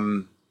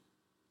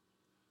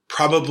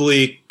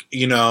probably,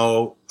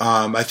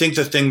 I think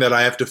the thing that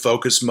I have to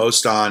focus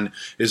most on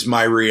is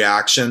my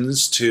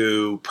reactions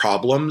to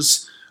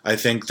problems. I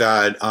think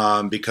that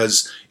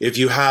because if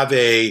you have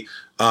a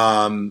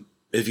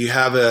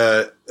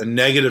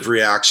negative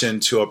reaction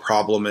to a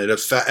problem,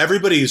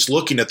 everybody's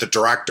looking at the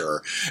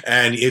director,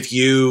 and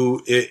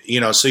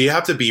so you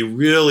have to be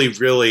really,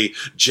 really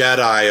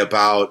Jedi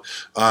about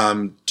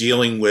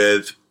dealing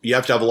with. You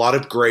have to have a lot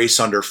of grace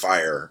under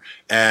fire,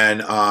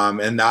 and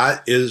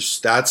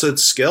that's a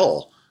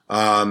skill.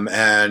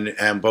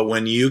 But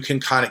when you can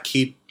kind of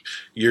keep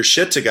your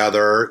shit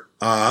together,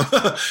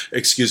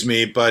 excuse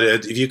me, but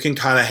if you can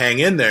kind of hang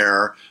in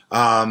there,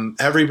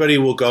 everybody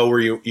will go where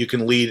you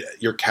can lead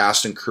your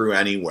cast and crew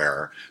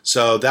anywhere.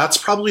 So that's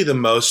probably the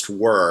most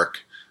work,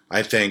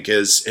 I think,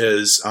 is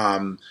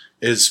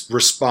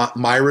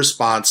my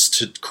response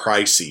to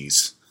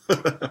crises.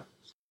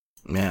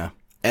 Yeah.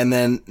 And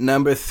then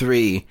number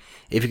 3,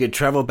 if you could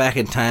travel back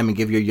in time and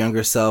give your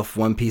younger self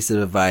one piece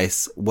of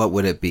advice, what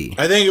would it be?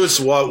 I think it was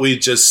what we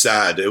just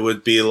said. It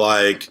would be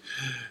like,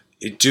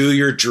 do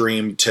your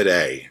dream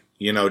today.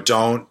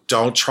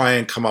 Don't try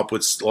and come up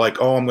with like,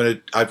 oh,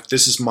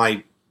 this is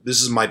my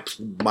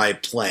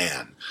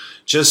plan.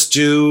 Just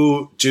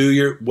do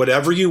your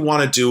whatever you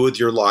want to do with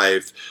your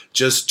life.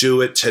 Just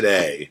do it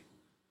today.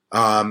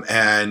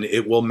 And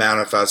it will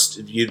manifest.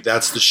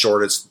 That's the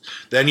shortest.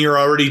 Then you're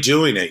already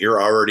doing it.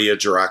 You're already a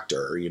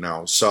director,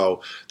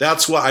 So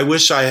that's what I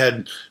wish I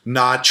had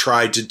not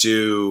tried to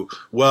do.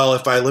 Well,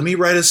 let me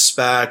write a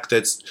spec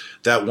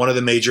that one of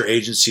the major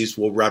agencies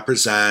will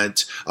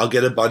represent. I'll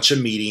get a bunch of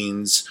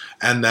meetings,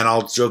 and then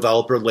I'll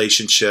develop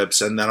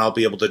relationships, and then I'll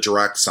be able to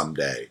direct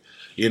someday.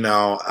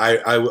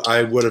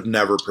 I would have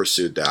never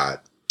pursued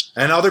that.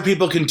 And other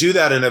people can do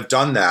that and have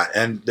done that,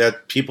 and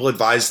that people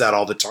advise that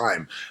all the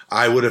time.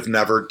 I would have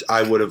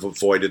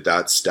avoided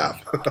that step.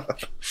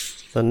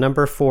 So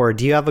number 4,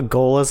 do you have a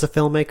goal as a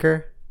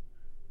filmmaker?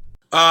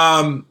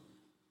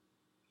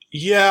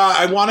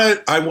 Yeah,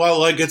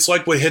 like, it's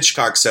like what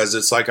Hitchcock says.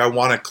 It's like, I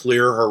want a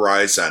clear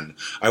horizon.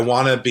 I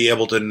want to be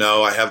able to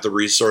know I have the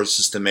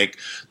resources to make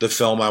the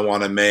film I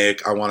want to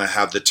make. I want to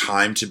have the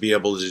time to be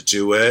able to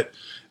do it.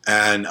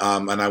 And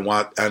I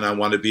want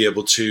to be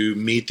able to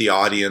meet the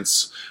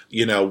audience,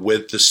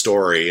 with the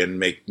story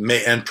and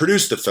and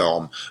produce the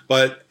film.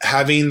 But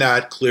having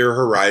that clear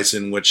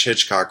horizon, which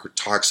Hitchcock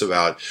talks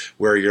about,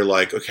 where you're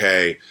like,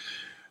 okay,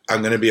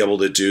 I'm going to be able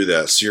to do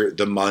this.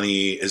 The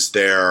money is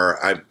there.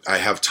 I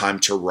have time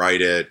to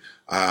write it.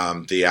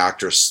 The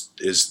actress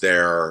is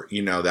there,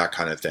 that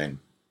kind of thing.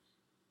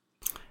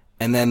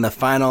 And then the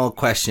final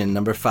question,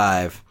 number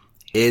 5,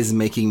 is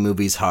making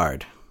movies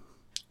hard?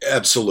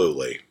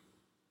 Absolutely.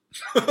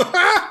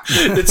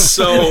 It's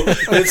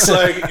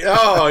like,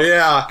 oh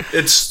yeah,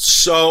 it's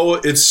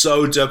so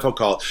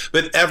difficult.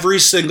 But every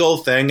single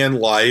thing in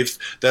life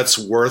that's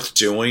worth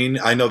doing,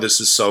 I know this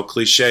is so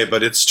cliche,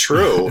 but it's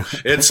true.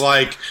 It's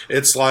like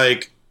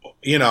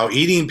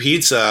eating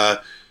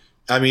pizza.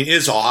 I mean,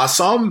 it's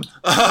awesome,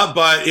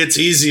 but it's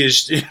easy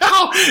as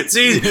it's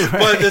easy.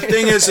 But the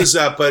thing is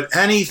that, but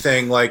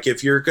anything, like,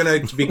 if you're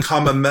going to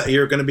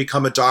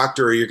become a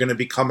doctor, you're going to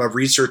become a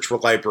research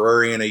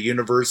librarian at a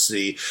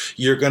university,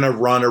 you're going to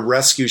run a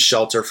rescue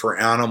shelter for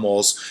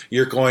animals,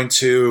 you're going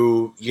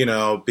to,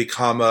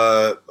 become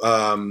a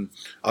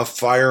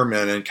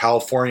fireman in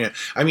California.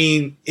 I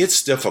mean,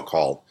 it's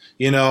difficult.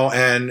 You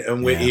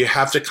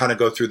have to kind of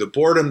go through the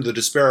boredom, the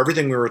despair,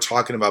 everything we were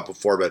talking about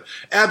before. But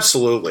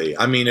absolutely,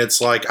 I mean, it's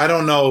like, I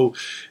don't know,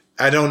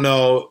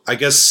 I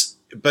guess,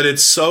 but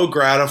it's so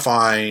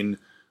gratifying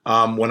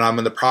when I'm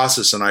in the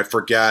process and I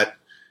forget,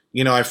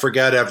 I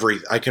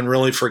can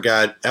really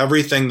forget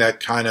everything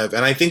that kind of,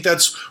 and I think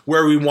that's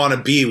where we want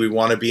to be. We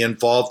want to be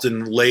involved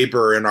in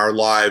labor in our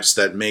lives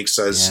that makes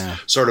us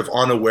sort of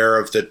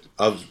unaware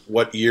of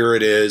what year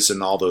it is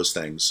and all those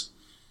things.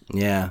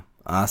 Yeah.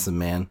 Awesome,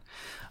 man.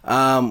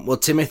 Well,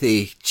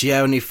 Timothy, do you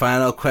have any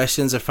final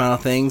questions or final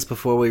things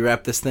before we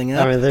wrap this thing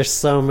up? I mean, there's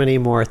so many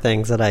more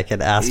things that I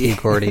could ask you,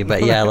 Gordy,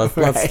 but yeah,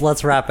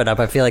 let's wrap it up.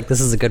 I feel like this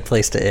is a good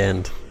place to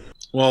end.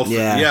 Well,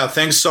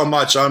 thanks so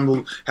much.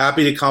 I'm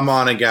happy to come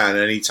on again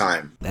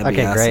anytime. That'd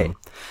be awesome. Great.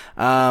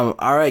 All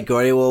right,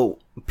 Gordy. Well,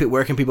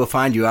 where can people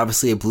find you?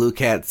 Obviously, a Blue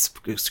Cat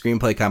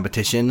screenplay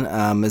competition.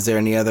 Is there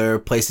any other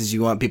places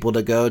you want people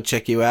to go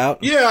check you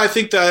out? Yeah, I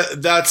think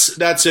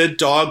that's it.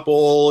 Dog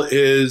Bowl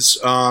is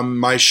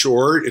my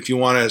short. If you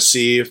want to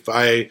see if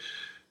my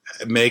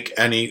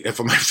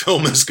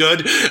film is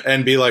good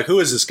and be like, who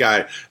is this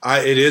guy?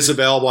 It is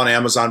available on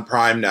Amazon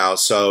Prime now,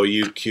 so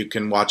you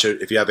can watch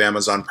it. If you have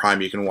Amazon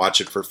Prime, you can watch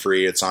it for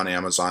free. It's on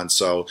Amazon,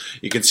 so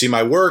you can see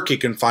my work. You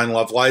can find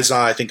Love Liza,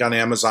 I think, on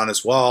Amazon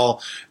as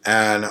well,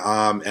 but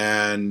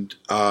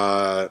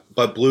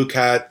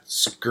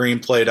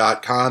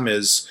bluecatscreenplay.com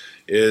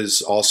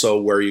is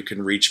also where you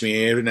can reach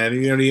me. And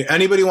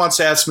anybody wants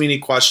to ask me any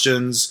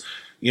questions,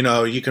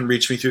 you can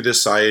reach me through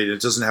this site. It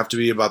doesn't have to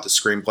be about the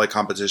screenplay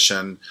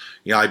competition.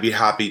 I'd be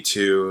happy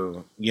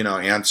to,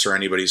 answer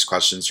anybody's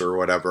questions or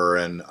whatever.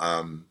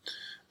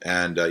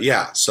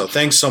 So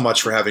thanks so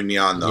much for having me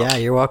on, though. Yeah,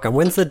 you're welcome.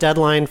 When's the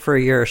deadline for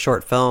your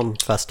short film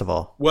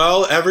festival?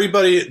 Well,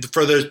 everybody,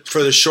 for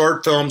the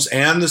short films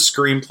and the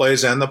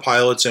screenplays and the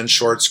pilots and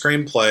short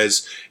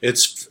screenplays,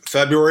 it's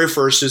February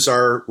 1st is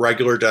our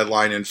regular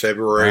deadline, and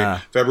February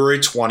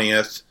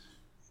 20th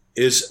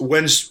is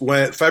when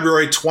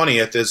February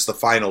 20th is the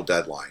final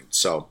deadline.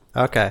 So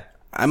okay,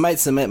 I might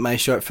submit my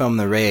short film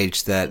The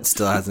Rage that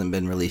still hasn't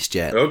been released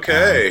yet.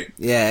 Okay.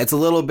 Yeah, it's a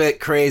little bit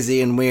crazy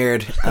and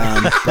weird,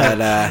 but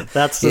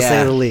that's to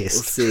say the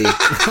least. We'll see.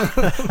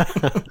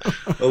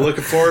 Well,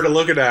 looking forward to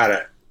looking at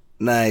it.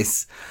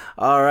 Nice.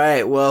 All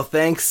right. Well,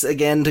 thanks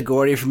again to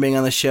Gordy for being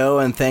on the show,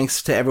 and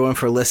thanks to everyone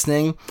for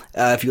listening.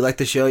 If you like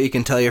the show, you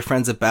can tell your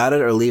friends about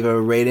it or leave a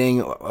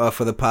rating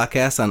for the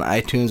podcast on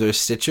iTunes or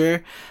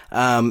Stitcher.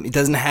 It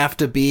doesn't have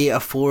to be a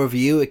full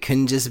review. It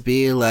can just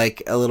be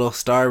like a little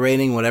star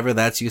rating, whatever.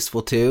 That's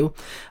useful too.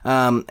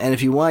 And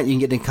if you want, you can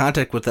get in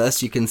contact with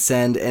us. You can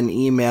send an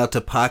email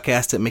to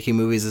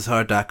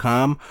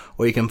podcast@makingmoviesishard.com,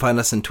 or you can find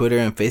us on Twitter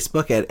and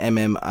Facebook at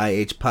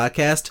MMIH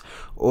Podcast,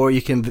 or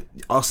you can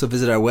also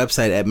visit our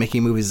website at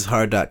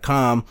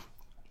makingmoviesishard.com,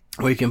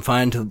 where you can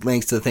find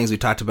links to the things we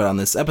talked about on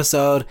this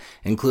episode,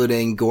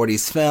 including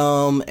Gordy's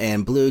film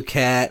and Blue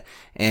Cat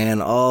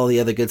and all the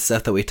other good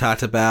stuff that we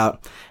talked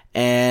about.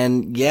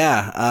 And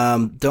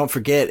don't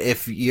forget,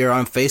 if you're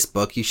on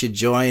Facebook, you should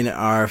join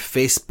our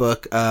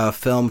Facebook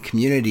film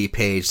community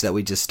page that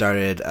we just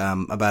started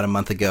about a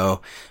month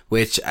ago,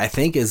 which I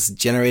think is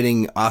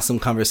generating awesome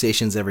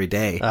conversations every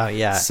day. Oh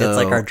yeah, so, it's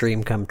like our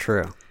dream come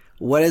true.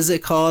 What is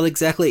it called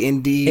exactly?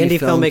 Indie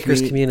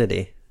Filmmakers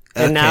Community.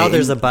 And now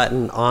there's a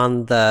button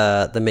on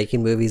the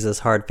Making Movies is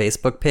Hard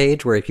Facebook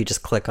page where if you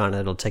just click on it,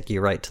 it'll take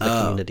you right to the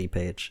community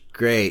page.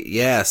 Great.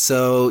 Yeah.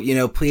 So,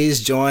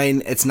 please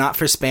join. It's not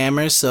for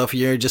spammers. So if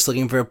you're just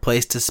looking for a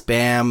place to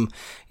spam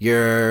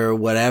your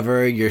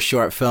whatever, your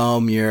short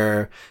film,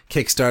 your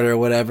Kickstarter or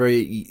whatever,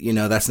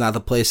 that's not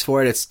the place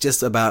for it. It's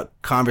just about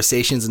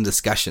conversations and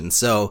discussions.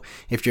 So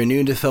if you're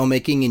new to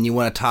filmmaking and you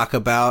want to talk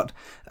about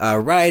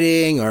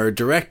writing or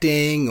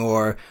directing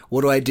or what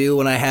do I do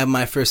when I have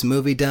my first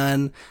movie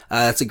done,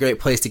 that's a great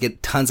place to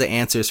get tons of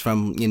answers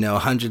from,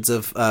 hundreds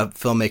of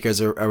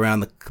filmmakers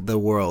around the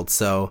world.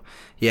 So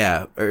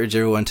yeah, urge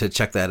everyone to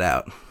check that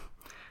out.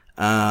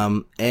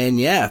 And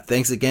yeah,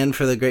 thanks again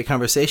for the great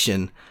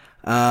conversation.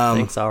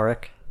 Thanks,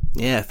 Ulrich.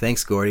 Yeah,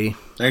 thanks, Gordy.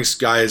 Thanks,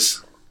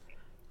 guys.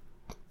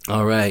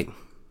 All right.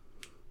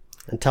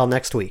 Until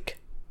next week.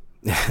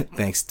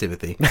 Thanks,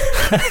 Timothy.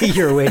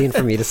 You're waiting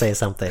for me to say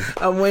something.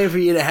 I'm waiting for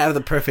you to have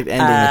the perfect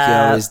ending like you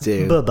always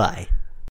do. Bye-bye.